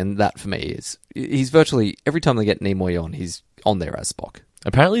sort of thing. And that, for me, is... He's virtually... Every time they get Nimoy on, he's on there as Spock.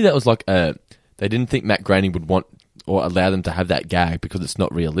 Apparently that was like they didn't think Matt Groening would want or allow them to have that gag because it's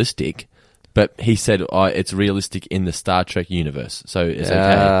not realistic. But he said, it's realistic in the Star Trek universe, so it's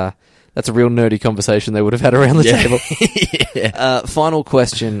okay. That's a real nerdy conversation they would have had around the table. Yeah. Final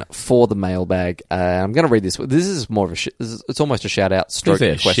question for the mailbag. I'm going to read this. This is more of a it's almost a shout-out stroke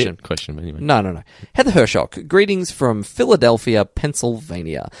question. Question, but anyway. No. Heather Hershock. Greetings from Philadelphia,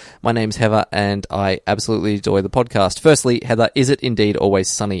 Pennsylvania. My name's Heather, and I absolutely enjoy the podcast. Firstly, Heather, is it indeed always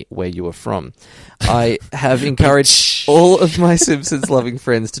sunny where you are from? I have encouraged all of my Simpsons-loving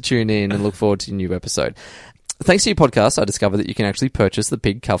friends to tune in and look forward to a new episode. Thanks to your podcast, I discovered that you can actually purchase the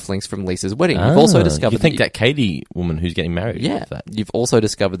pig cufflinks from Lisa's wedding. You've also discovered that Katie woman who's getting married. Yeah. That. You've also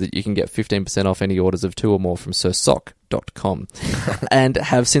discovered that you can get 15% off any orders of 2 or more from SirSock.com and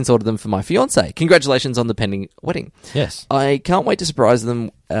have since ordered them for my fiancé. Congratulations on the pending wedding. Yes. I can't wait to surprise them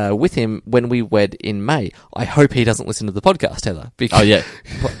with him when we wed in May. I hope he doesn't listen to the podcast, Heather. Oh, yeah.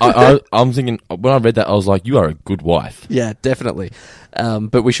 I'm thinking, when I read that, I was like, you are a good wife. Yeah, definitely.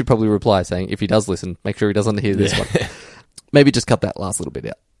 But we should probably reply saying, if he does listen, make sure he doesn't hear this one. Maybe just cut that last little bit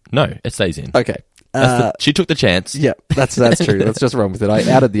out. No, it stays in. Okay. She took the chance. Yeah, that's true. Let's just run with it. I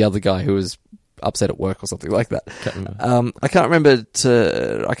outed the other guy who was upset at work or something like that. I can't remember.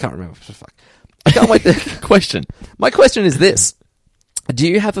 Fuck. I can't wait to... Question. My question is this. Do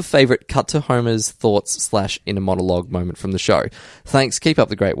you have a favourite cut to Homer's thoughts / inner monologue moment from the show? Thanks, keep up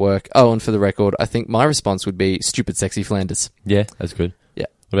the great work. Oh, and for the record, I think my response would be stupid sexy Flanders. Yeah, that's good. Yeah.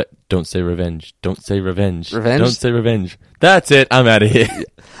 What about don't say revenge? Don't say revenge. Revenge? Don't say revenge. That's it. I'm out of here.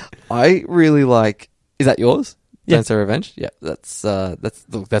 I really like... Is that yours? Yeah. Don't say revenge? Yeah, that's a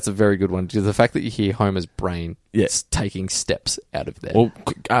very good one. The fact that you hear Homer's brain taking steps out of there. Well,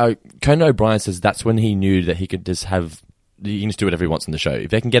 Conan O'Brien says that's when he knew that he could just have... He can just do whatever he wants on the show. If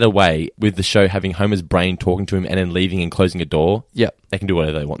they can get away with the show having Homer's brain talking to him and then leaving and closing a door, they can do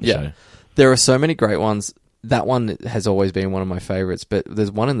whatever they want on the show. There are so many great ones. That one has always been one of my favourites, but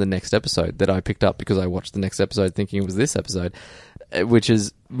there's one in the next episode that I picked up because I watched the next episode thinking it was this episode, which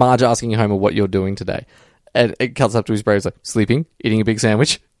is Marge asking Homer what you're doing today. And it cuts up to his brain, it's like, sleeping, eating a big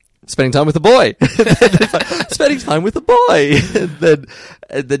sandwich, spending time with the boy. Spending time with the boy.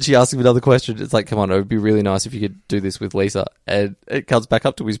 And then she asks him another question. It's like, come on, it would be really nice if you could do this with Lisa. And it comes back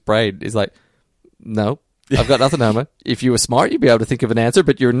up to his brain. He's like, no, I've got nothing, Homer. If you were smart, you'd be able to think of an answer,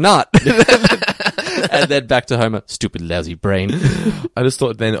 but you're not. And then back to Homer, stupid lousy brain. I just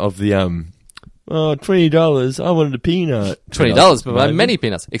thought then of the $20. I wanted a peanut. $20, but many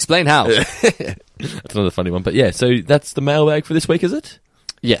peanuts. Explain how. That's another funny one. But yeah, so that's the mailbag for this week, is it?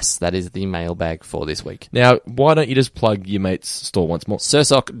 Yes, that is the mailbag for this week. Now, why don't you just plug your mate's store once more?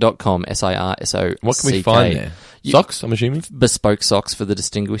 Sirsock.com, SIRSOCK. What can we find there? Socks, I'm assuming? Bespoke socks for the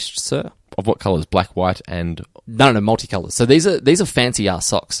distinguished sir. Of what colours? Black, white, and... No, multicolours. So these are fancy-ass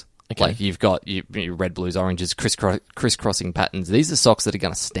socks. Okay. Like, you've got your red, blues, oranges, crisscrossing patterns. These are socks that are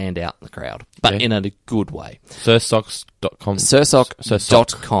going to stand out in the crowd, but in a good way. Sirsocks.com.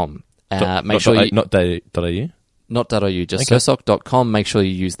 Sirsock.com. Make sure you... Not .au? Not .au, just Sirsock.com. Make sure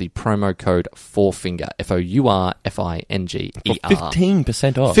you use the promo code FOURFINGER, FOURFINGER. For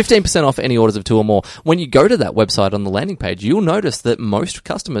 15% off. 15% off any orders of 2 or more. When you go to that website on the landing page, you'll notice that most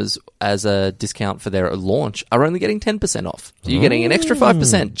customers, as a discount for their launch, are only getting 10% off. So you're getting an extra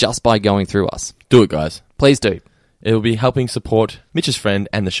 5% just by going through us. Do it, guys. Please do. It will be helping support Mitch's friend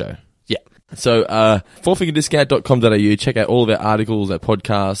and the show. Yeah. So, fourfingerdiscount.com.au. Check out all of our articles, our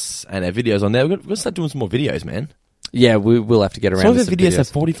podcasts, and our videos on there. We're going to start doing some more videos, man. Yeah, we will have to get around some to of our videos have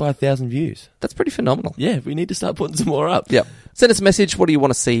 45,000 views. That's pretty phenomenal. Yeah, we need to start putting some more up. Yep. Send us a message. What do you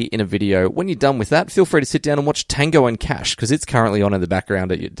want to see in a video? When you're done with that, feel free to sit down and watch Tango and Cash, because it's currently on in the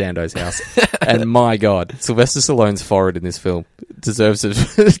background at your Dando's house. And my God, Sylvester Stallone's forehead in this film deserved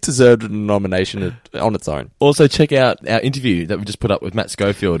a nomination on its own. Also, check out our interview that we just put up with Matt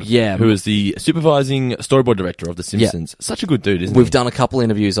Schofield, who is the supervising storyboard director of The Simpsons. Yeah. Such a good dude, isn't he? We've done a couple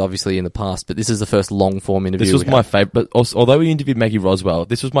interviews, obviously, in the past, but this is the first long-form interview. This was my favourite favorite, but also, although we interviewed Maggie Roswell,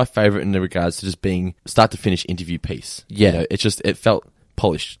 this was my favorite in the regards to just being start to finish interview piece. Yeah. You know, it felt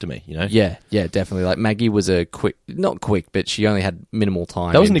polished to me, you know? Yeah, definitely. Like Maggie was not quick, but she only had minimal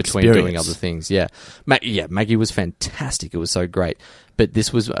time That was in an between experience. doing other things. Yeah. Maggie was fantastic. It was so great. But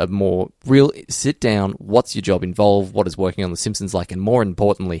this was a more real sit down, what's your job involved, what is working on The Simpsons like, and more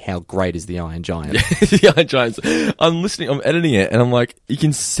importantly, how great is the Iron Giant? The Iron Giants. I'm listening, I'm editing it, and I'm like, you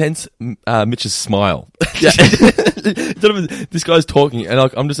can sense Mitch's smile. This guy's talking, and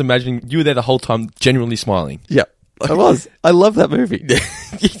I'm just imagining you were there the whole time, genuinely smiling. Yeah. I was. I love that movie.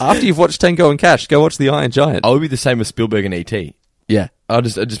 After you've watched Tango and Cash, go watch The Iron Giant. I would be the same with Spielberg and E.T. Yeah. I'd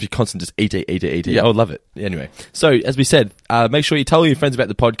just be constant, just E.T. Yeah. I would love it. Anyway, so as we said, make sure you tell all your friends about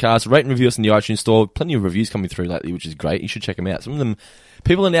the podcast, rate and review us in the iTunes store. Plenty of reviews coming through lately, which is great. You should check them out. Some of them,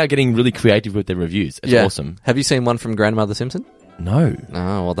 people are now getting really creative with their reviews. It's awesome. Have you seen one from Grandmother Simpson? No.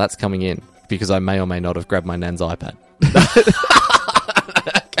 Oh, well, that's coming in because I may or may not have grabbed my nan's iPad.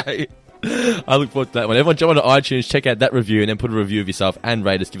 Okay. I look forward to that one. Everyone jump onto iTunes, check out that review, and then put a review of yourself and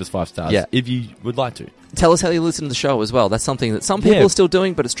rate us, give us 5 stars if you would like to. Tell us how you listen to the show as well. That's something that some people are still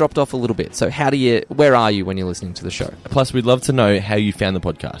doing, but it's dropped off a little bit. So where are you when you're listening to the show? Plus, we'd love to know how you found the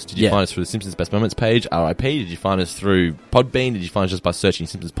podcast. Did you find us through the Simpsons Best Moments page, RIP? Did you find us through Podbean? Did you find us just by searching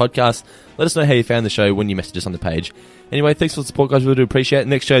Simpsons Podcast? Let us know how you found the show when you message us on the page. Anyway, thanks for the support, guys. We really do appreciate it.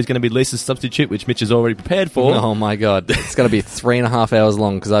 Next show is going to be Lisa's Substitute, which Mitch is already prepared for. Oh, my God. It's going to be 3.5 hours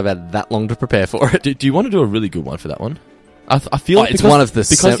long because I've had that long to prepare for it. Do you want to do a really good one for that one? I feel like it's one of the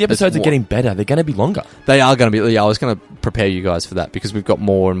because the episodes are getting better, they're going to be longer. They are going to be. Yeah, I was going to prepare you guys for that because we've got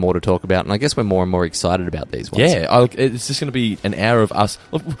more and more to talk about, and I guess we're more and more excited about these ones. Yeah, it's just going to be an hour of us.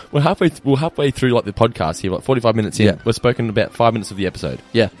 Look, we're halfway through like the podcast here, like 45 minutes in. Yeah. We've spoken about 5 minutes of the episode.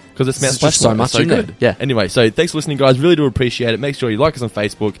 Yeah, because it's just so much. So good. Yeah. Anyway, so thanks for listening, guys. Really do appreciate it. Make sure you like us on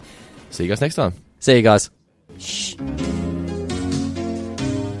Facebook. See you guys next time. See you guys. Shh.